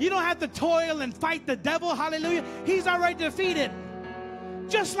 You don't have to toil and fight the devil. Hallelujah. He's already defeated.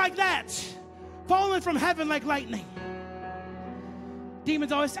 Just like that. Falling from heaven like lightning.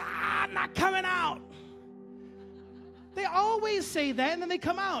 Demons always say, I'm not coming out. They always say that and then they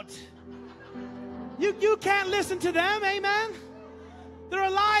come out. You can't listen to them, amen? They're a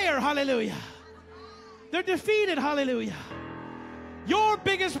liar, hallelujah. They're defeated, hallelujah. Your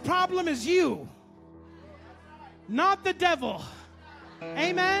biggest problem is you, not the devil,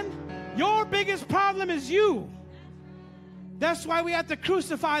 amen? Your biggest problem is you. That's why we have to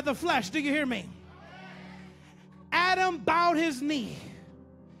crucify the flesh. Do you hear me? Adam bowed his knee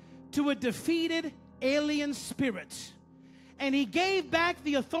to a defeated alien spirit. And he gave back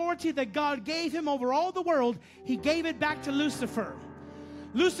the authority that God gave him over all the world. He gave it back to Lucifer.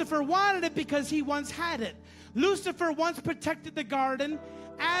 Lucifer wanted it because he once had it. Lucifer once protected the garden.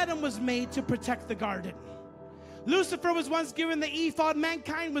 Adam was made to protect the garden. Lucifer was once given the ephod.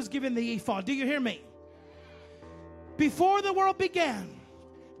 Mankind was given the ephod. Do you hear me? Before the world began,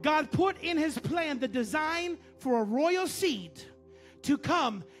 God put in his plan the design for a royal seed to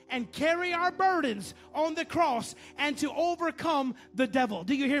come and carry our burdens on the cross and to overcome the devil.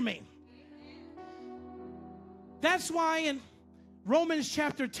 Do you hear me? That's why in Romans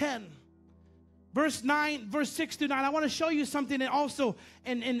chapter 10, verse 6 through 9, I want to show you something and also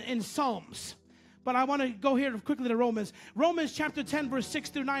in Psalms. But I want to go here quickly to Romans. Romans chapter 10, verse 6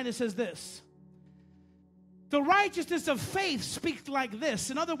 through 9, it says this. The righteousness of faith speaks like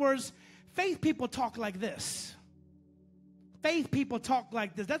this. In other words, faith people talk like this. Faith people talk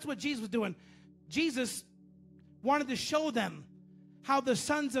like this. That's what Jesus was doing. Jesus wanted to show them how the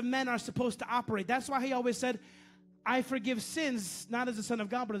sons of men are supposed to operate. That's why he always said, I forgive sins, not as the Son of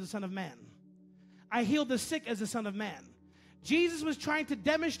God, but as the Son of Man. I heal the sick as the Son of Man. Jesus was trying to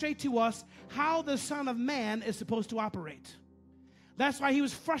demonstrate to us how the Son of Man is supposed to operate. That's why he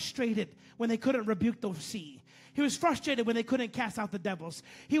was frustrated when they couldn't rebuke the sea. He was frustrated when they couldn't cast out the devils.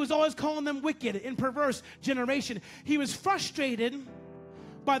 He was always calling them wicked and perverse generation. He was frustrated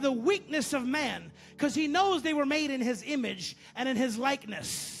by the weakness of man because he knows they were made in his image and in his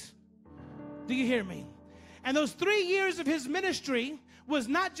likeness. Do you hear me? And those 3 years of his ministry was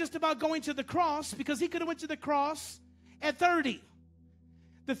not just about going to the cross, because he could have went to the cross at 30.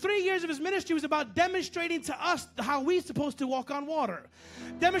 The 3 years of his ministry was about demonstrating to us how we're supposed to walk on water.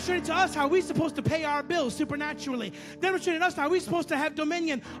 Demonstrating to us how we're supposed to pay our bills supernaturally. Demonstrating to us how we're supposed to have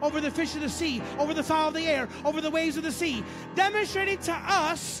dominion over the fish of the sea, over the fowl of the air, over the waves of the sea. Demonstrating to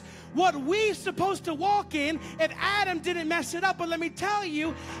us what we're supposed to walk in if Adam didn't mess it up. But let me tell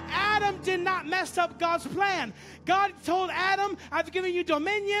you, Adam did not mess up God's plan. God told Adam, I've given you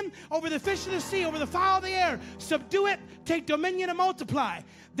dominion over the fish of the sea, over the fowl of the air. Subdue it, take dominion and multiply.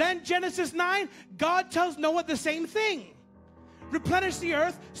 Then Genesis 9, God tells Noah the same thing. Replenish the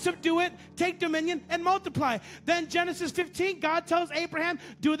earth, subdue it, take dominion, and multiply. Then Genesis 15, God tells Abraham,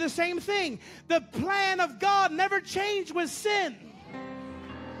 do the same thing. The plan of God never changed with sin.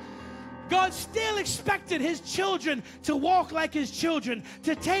 God still expected his children to walk like his children,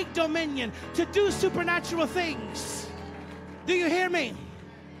 to take dominion, to do supernatural things. Do you hear me?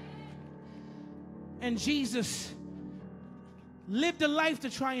 And Jesus lived a life to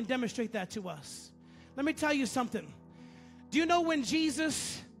try and demonstrate that to us. Let me tell you something. Do you know when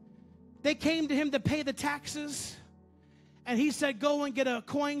Jesus They came to him to pay the taxes. And he said, go and get a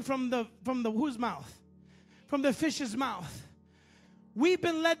coin from the whose mouth? From the fish's mouth. We've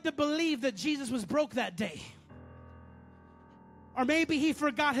been led to believe that Jesus was broke that day. Or maybe he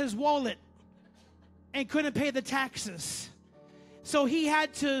forgot his wallet and couldn't pay the taxes. So he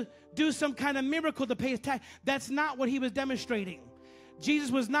had to do some kind of miracle to pay his tax. That's not what he was demonstrating. Jesus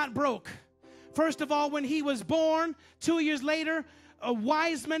was not broke. First of all, when he was born, 2 years later,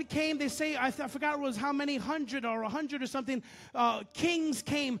 wise men came. They say, I forgot it was how many, 100 or something, kings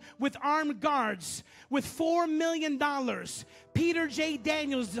came with armed guards with $4 million. Peter J.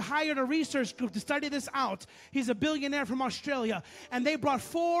 Daniels hired a research group to study this out. He's a billionaire from Australia. And they brought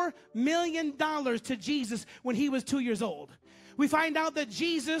 $4 million to Jesus when he was 2 years old. We find out that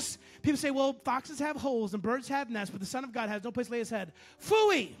Jesus, people say, well, foxes have holes and birds have nests, but the Son of God has no place to lay his head.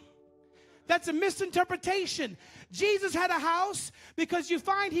 Phooey! That's a misinterpretation. Jesus had a house because you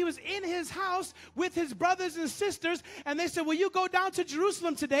find he was in his house with his brothers and sisters, and they said, will you go down to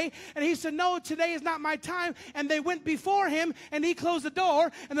Jerusalem today? And he said, no, today is not my time. And they went before him, and he closed the door,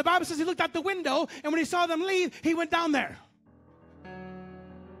 and the Bible says he looked out the window, and when he saw them leave, he went down there.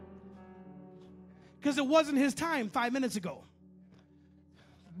 Because it wasn't his time 5 minutes ago.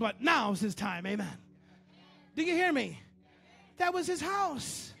 But now is his time, amen. Do you hear me? That was his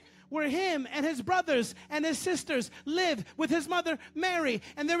house, where him and his brothers and his sisters lived with his mother Mary.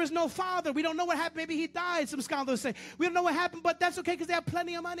 And there was no father. We don't know what happened. Maybe he died, some scholars say. We don't know what happened, but that's okay because they had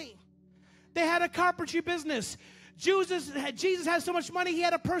plenty of money. They had a carpentry business. Jesus had so much money, he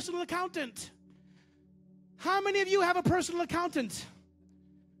had a personal accountant. How many of you have a personal accountant?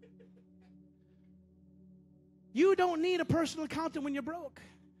 You don't need a personal accountant when you're broke.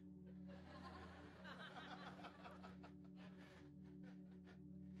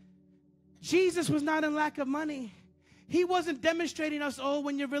 Jesus was not in lack of money. He wasn't demonstrating us, oh,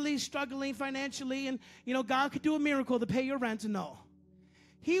 when you're really struggling financially and, God could do a miracle to pay your rent. No.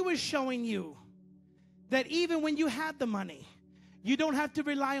 He was showing you that even when you had the money, you don't have to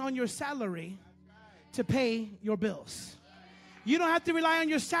rely on your salary to pay your bills. You don't have to rely on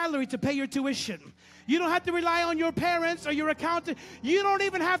your salary to pay your tuition. You don't have to rely on your parents or your accountant. You don't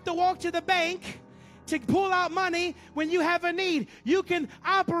even have to walk to the bank to pull out money when you have a need. You can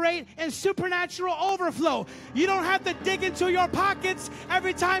operate in supernatural overflow. You don't have to dig into your pockets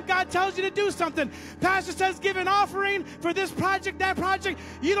every time God tells you to do something. Pastor says give an offering for this project, that project.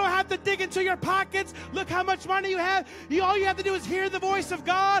 You don't have to dig into your pockets. Look how much money you have. All you have to do is hear the voice of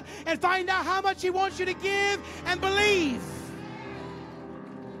God and find out how much he wants you to give and believe.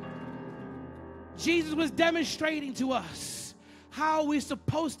 Jesus was demonstrating to us how we're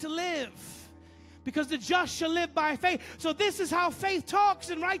supposed to live. Because the just shall live by faith. So this is how faith talks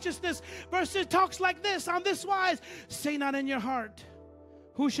in righteousness. Verse talks like this, on this wise. Say not in your heart,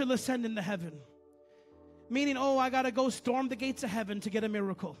 who shall ascend into heaven? Meaning, oh, I got to go storm the gates of heaven to get a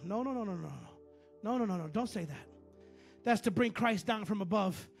miracle. No. No, don't say that. That's to bring Christ down from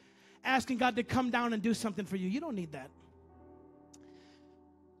above. Asking God to come down and do something for you. You don't need that.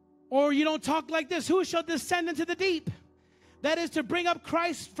 Or you don't talk like this. Who shall descend into the deep? That is to bring up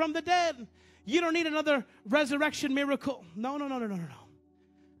Christ from the dead. You don't need another resurrection miracle. No.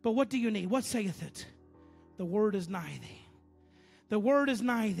 But what do you need? What saith it? The word is nigh thee. The word is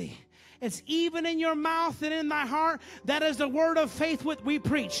nigh thee. It's even in your mouth and in thy heart. That is the word of faith which we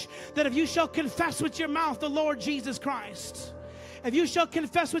preach. That if you shall confess with your mouth the Lord Jesus Christ, if you shall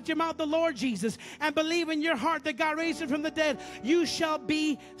confess with your mouth the Lord Jesus and believe in your heart that God raised him from the dead, you shall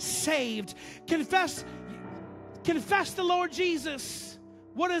be saved. Confess the Lord Jesus.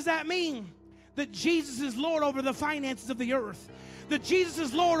 What does that mean? That Jesus is Lord over the finances of the earth. That Jesus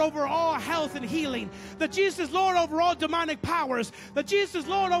is Lord over all health and healing. That Jesus is Lord over all demonic powers. That Jesus is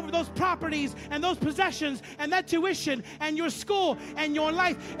Lord over those properties and those possessions and that tuition and your school and your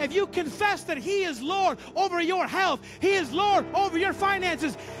life. If you confess that he is Lord over your health, he is Lord over your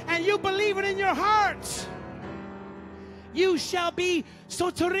finances, and you believe it in your heart, you shall be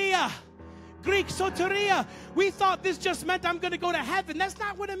soteria. Greek, soteria. We thought this just meant I'm going to go to heaven. That's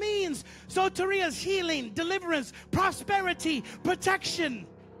not what it means. Soteria is healing, deliverance, prosperity, protection.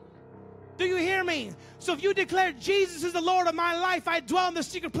 Do you hear me? So if you declare Jesus is the Lord of my life, I dwell in the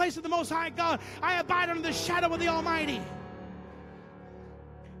secret place of the Most High God, I abide under the shadow of the Almighty,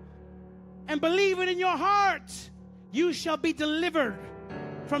 and believe it in your heart, you shall be delivered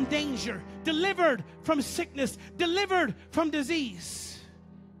from danger, delivered from sickness, delivered from disease.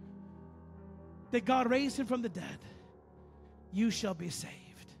 That God raised him from the dead, you shall be saved.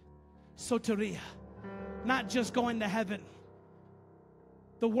 Soteria, not just going to heaven.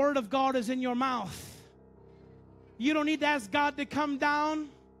 The word of God is in your mouth. You don't need to ask God to come down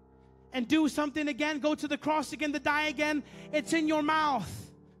and do something again, go to the cross again to die again, it's in your mouth.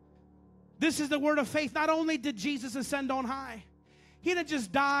 This is the word of faith. Not only did Jesus ascend on high, he didn't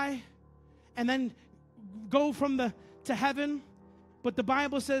just die and then go to heaven, but the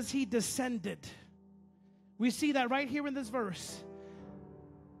Bible says he descended. We see that right here in this verse.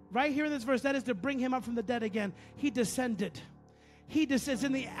 Right here in this verse, that is to bring him up from the dead again. He descended. He descends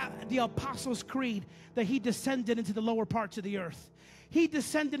in the Apostles' Creed that he descended into the lower parts of the earth. He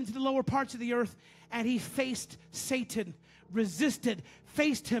descended into the lower parts of the earth and he faced Satan, resisted,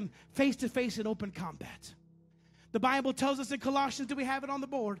 faced him face to face in open combat. The Bible tells us in Colossians, do we have it on the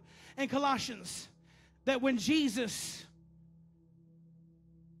board? In Colossians, that when Jesus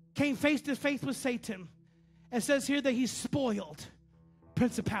came face to face with Satan, it says here that he spoiled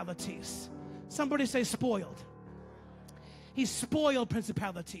principalities. Somebody say spoiled. He spoiled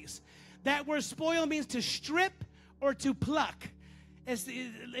principalities. That word spoil means to strip or to pluck. It's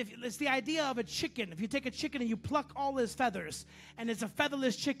the idea of a chicken. If you take a chicken and you pluck all his feathers, and it's a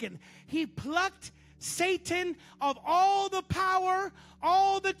featherless chicken, he plucked Satan of all the power,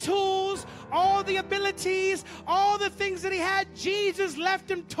 all the tools, all the abilities, all the things that he had. Jesus left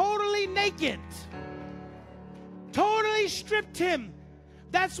him totally naked. Totally stripped him.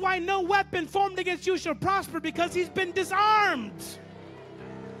 That's why no weapon formed against you shall prosper, because he's been disarmed.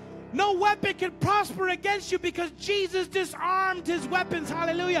 No weapon can prosper against you because Jesus disarmed his weapons.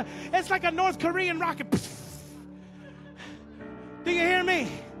 Hallelujah. It's like a North Korean rocket. Do you hear me?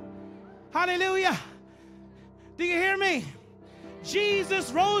 Hallelujah. Do you hear me?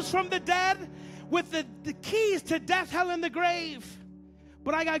 Jesus rose from the dead with the keys to death, hell, and the grave.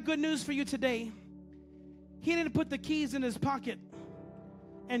 But I got good news for you today. He didn't put the keys in his pocket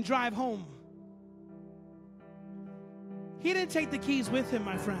and drive home. He didn't take the keys with him,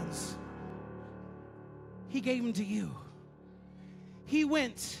 my friends. He gave them to you. He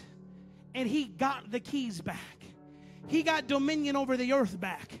went and he got the keys back. He got dominion over the earth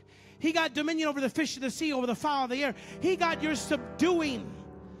back. He got dominion over the fish of the sea, over the fowl of the air. He got your subduing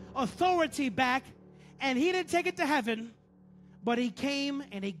authority back, and he didn't take it to heaven, but he came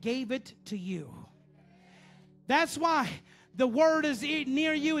and he gave it to you. That's why the word is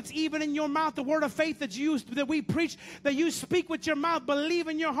near you. It's even in your mouth. The word of faith that we preach, that you speak with your mouth, believe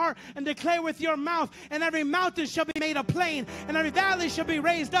in your heart, and declare with your mouth. And every mountain shall be made a plain, and every valley shall be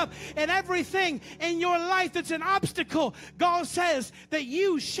raised up. And everything in your life that's an obstacle, God says that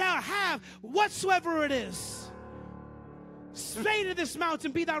you shall have whatsoever it is. Say to this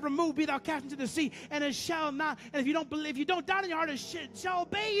mountain, be thou removed, be thou cast into the sea, and it shall not. And if you don't believe, if you don't doubt in your heart, it shall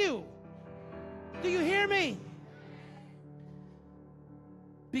obey you. Do you hear me?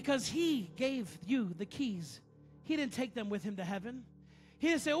 Because he gave you the keys. He didn't take them with him to heaven. He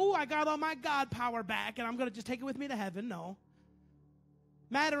didn't say, oh, I got all my God power back and I'm going to just take it with me to heaven. No.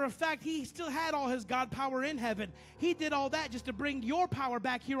 Matter of fact, he still had all his God power in heaven. He did all that just to bring your power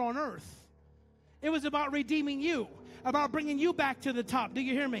back here on earth. It was about redeeming you, about bringing you back to the top. Do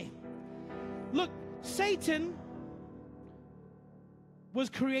you hear me? Look, Satan was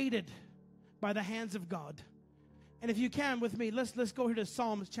created by the hands of God. And if you can with me, let's go here to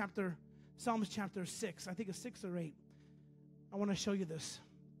Psalms chapter 6. I think it's 6 or 8. I want to show you this.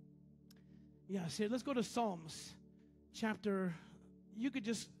 Yes, here, let's go to Psalms chapter. You could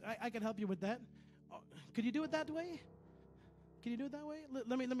just, I can help you with that. Could you do it that way? Can you do it that way?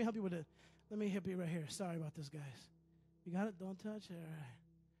 Let me help you with it. Let me help you right here. Sorry about this, guys. You got it? Don't touch it.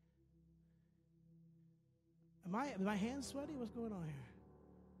 All right. Am my hands sweaty? What's going on here?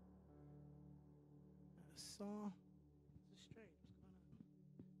 Psalm.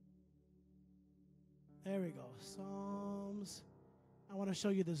 There we go. Psalms. I want to show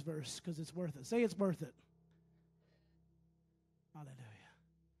you this verse because it's worth it. Say it's worth it. Hallelujah.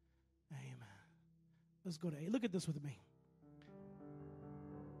 Amen. Let's go to 8. Look at this with me.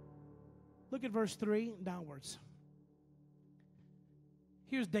 Look at verse 3 downwards.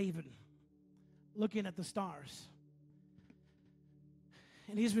 Here's David looking at the stars.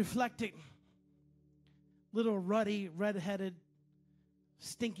 And he's reflecting. Little ruddy, red-headed,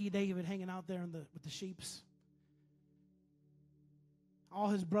 stinky David hanging out there with the sheeps. All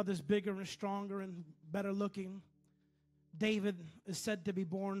his brothers bigger and stronger and better looking. David is said to be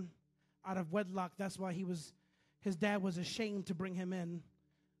born out of wedlock. That's why his dad was ashamed to bring him in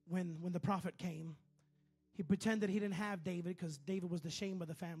when the prophet came. He pretended he didn't have David because David was the shame of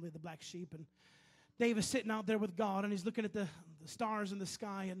the family, the black sheep. And David's sitting out there with God, and he's looking at the stars in the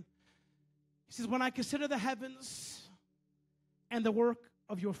sky, and he says, when I consider the heavens and the work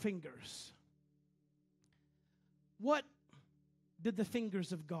of your fingers, what did the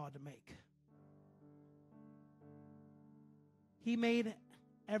fingers of God make? He made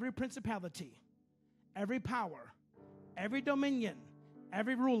every principality, every power, every dominion,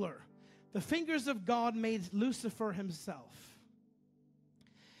 every ruler. The fingers of God made Lucifer himself.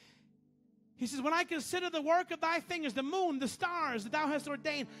 He says, when I consider the work of thy fingers, the moon, the stars that thou hast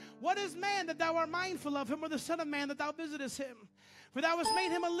ordained, what is man that thou art mindful of him, or the son of man that thou visitest him? For thou hast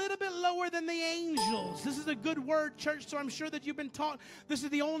made him a little bit lower than the angels. This is a good word, church, so I'm sure that you've been taught this is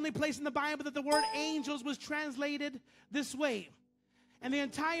the only place in the Bible that the word angels was translated this way. And the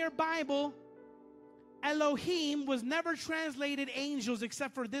entire Bible, Elohim was never translated angels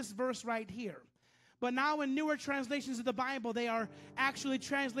except for this verse right here. But now in newer translations of the Bible, they are actually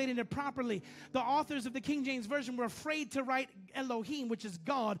translating it properly. The authors of the King James Version were afraid to write Elohim, which is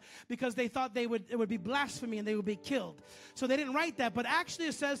God, because they thought it would be blasphemy and they would be killed. So they didn't write that. But actually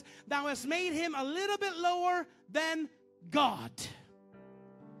it says, thou hast made him a little bit lower than God.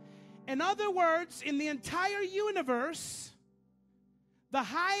 In other words, in the entire universe, the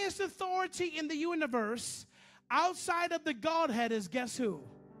highest authority in the universe outside of the Godhead is, guess who?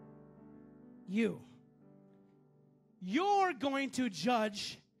 You. You're going to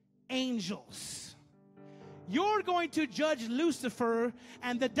judge angels. You're going to judge Lucifer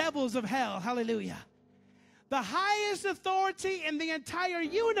and the devils of hell. Hallelujah. The highest authority in the entire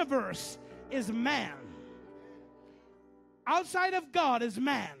universe is man. Outside of God is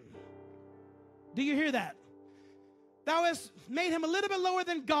man. Do you hear that? Thou hast made him a little bit lower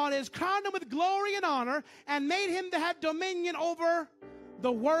than God is, crowned him with glory and honor, and made him to have dominion over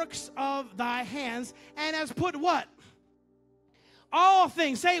the works of thy hands, and has put what? All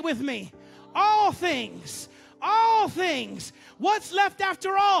things. Say it with me. All things. All things. What's left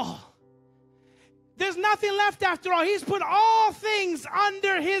after all? There's nothing left after all. He's put all things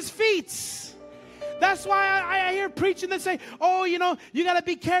under his feet. That's why I hear preaching that say, oh, you know, you got to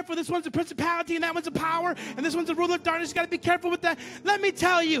be careful. This one's a principality and that one's a power and this one's a ruler of darkness. You got to be careful with that. Let me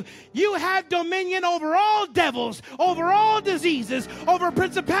tell you, you have dominion over all devils, over all diseases, over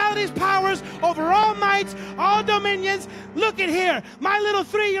principalities, powers, over all mights, all dominions. Look at here. My little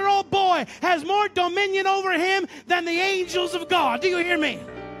 3-year-old boy has more dominion over him than the angels of God. Do you hear me?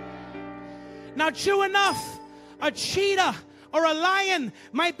 Now, true enough, a cheetah or a lion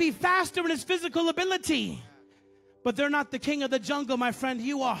might be faster in its physical ability, but they're not the king of the jungle, my friend.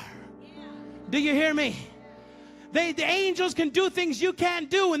 You are. Do you hear me? The angels can do things you can't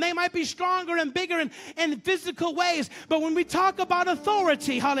do, and they might be stronger and bigger in physical ways. But when we talk about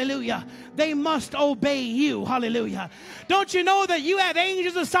authority, hallelujah, they must obey you, hallelujah. Don't you know that you have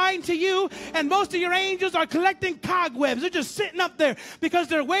angels assigned to you, and most of your angels are collecting cobwebs? They're just sitting up there because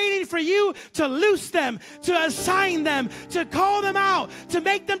they're waiting for you to loose them, to assign them, to call them out, to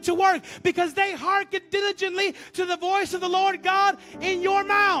make them to work, because they hearken diligently to the voice of the Lord God in your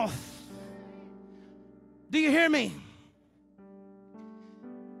mouth. Do you hear me?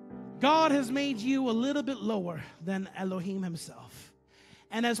 God has made you a little bit lower than Elohim himself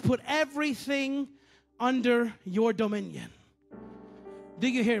and has put everything under your dominion. Do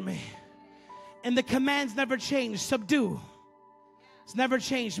you hear me? And the commands never change. Subdue. It's never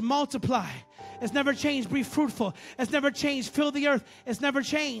changed. Multiply. It's never changed. Be fruitful. It's never changed. Fill the earth. It's never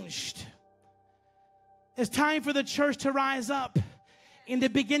changed. It's time for the church to rise up and to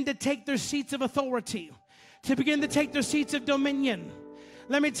begin to take their seats of authority, to begin to take their seats of dominion.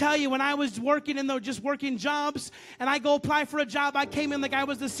 Let me tell you, when I was working in those just working jobs and I go apply for a job, I came in like I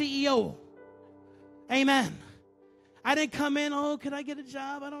was the CEO. Amen. I didn't come in, oh, could I get a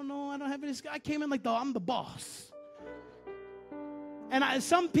job? I don't know. I don't have any skill. I came in like, I'm the boss. And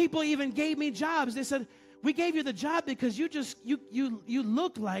some people even gave me jobs. They said, we gave you the job because you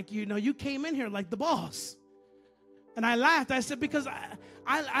look like, you came in here like the boss. And I laughed. I said, because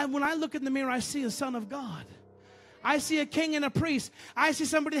when I look in the mirror, I see a son of God. I see a king and a priest. I see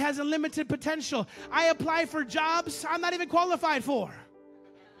somebody that has unlimited potential. I apply for jobs I'm not even qualified for,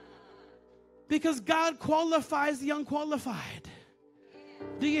 because God qualifies the unqualified.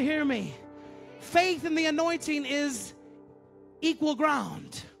 Do you hear me? Faith in the anointing is equal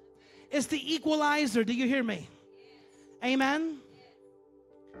ground. It's the equalizer. Do you hear me? Amen.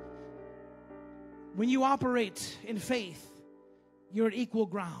 When you operate in faith, you're at equal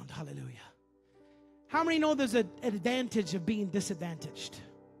ground. Hallelujah. How many know there's an advantage of being disadvantaged?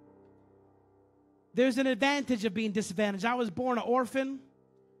 There's an advantage of being disadvantaged. I was born an orphan,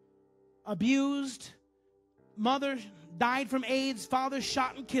 abused, mother died from AIDS, father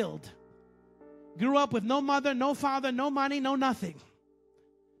shot and killed. Grew up with no mother, no father, no money, no nothing.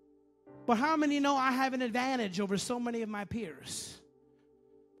 But how many know I have an advantage over so many of my peers?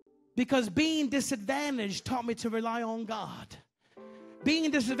 Because being disadvantaged taught me to rely on God.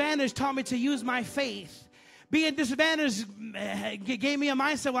 Being disadvantaged taught me to use my faith. being disadvantaged gave me a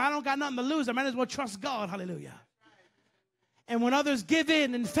mindset, well, I don't got nothing to lose. I might as well trust God. Hallelujah. And when others give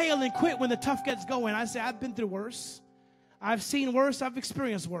in and fail and quit when the tough gets going, I say, I've been through worse. I've seen worse. I've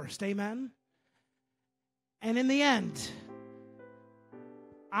experienced worse. Amen. And in the end,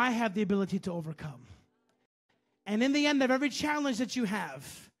 I have the ability to overcome. And in the end of every challenge that you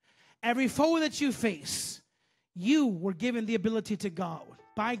have, every foe that you face, you were given the ability to God,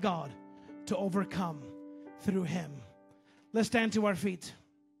 by God, to overcome through Him. Let's stand to our feet.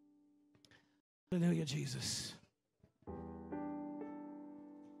 Hallelujah, Jesus.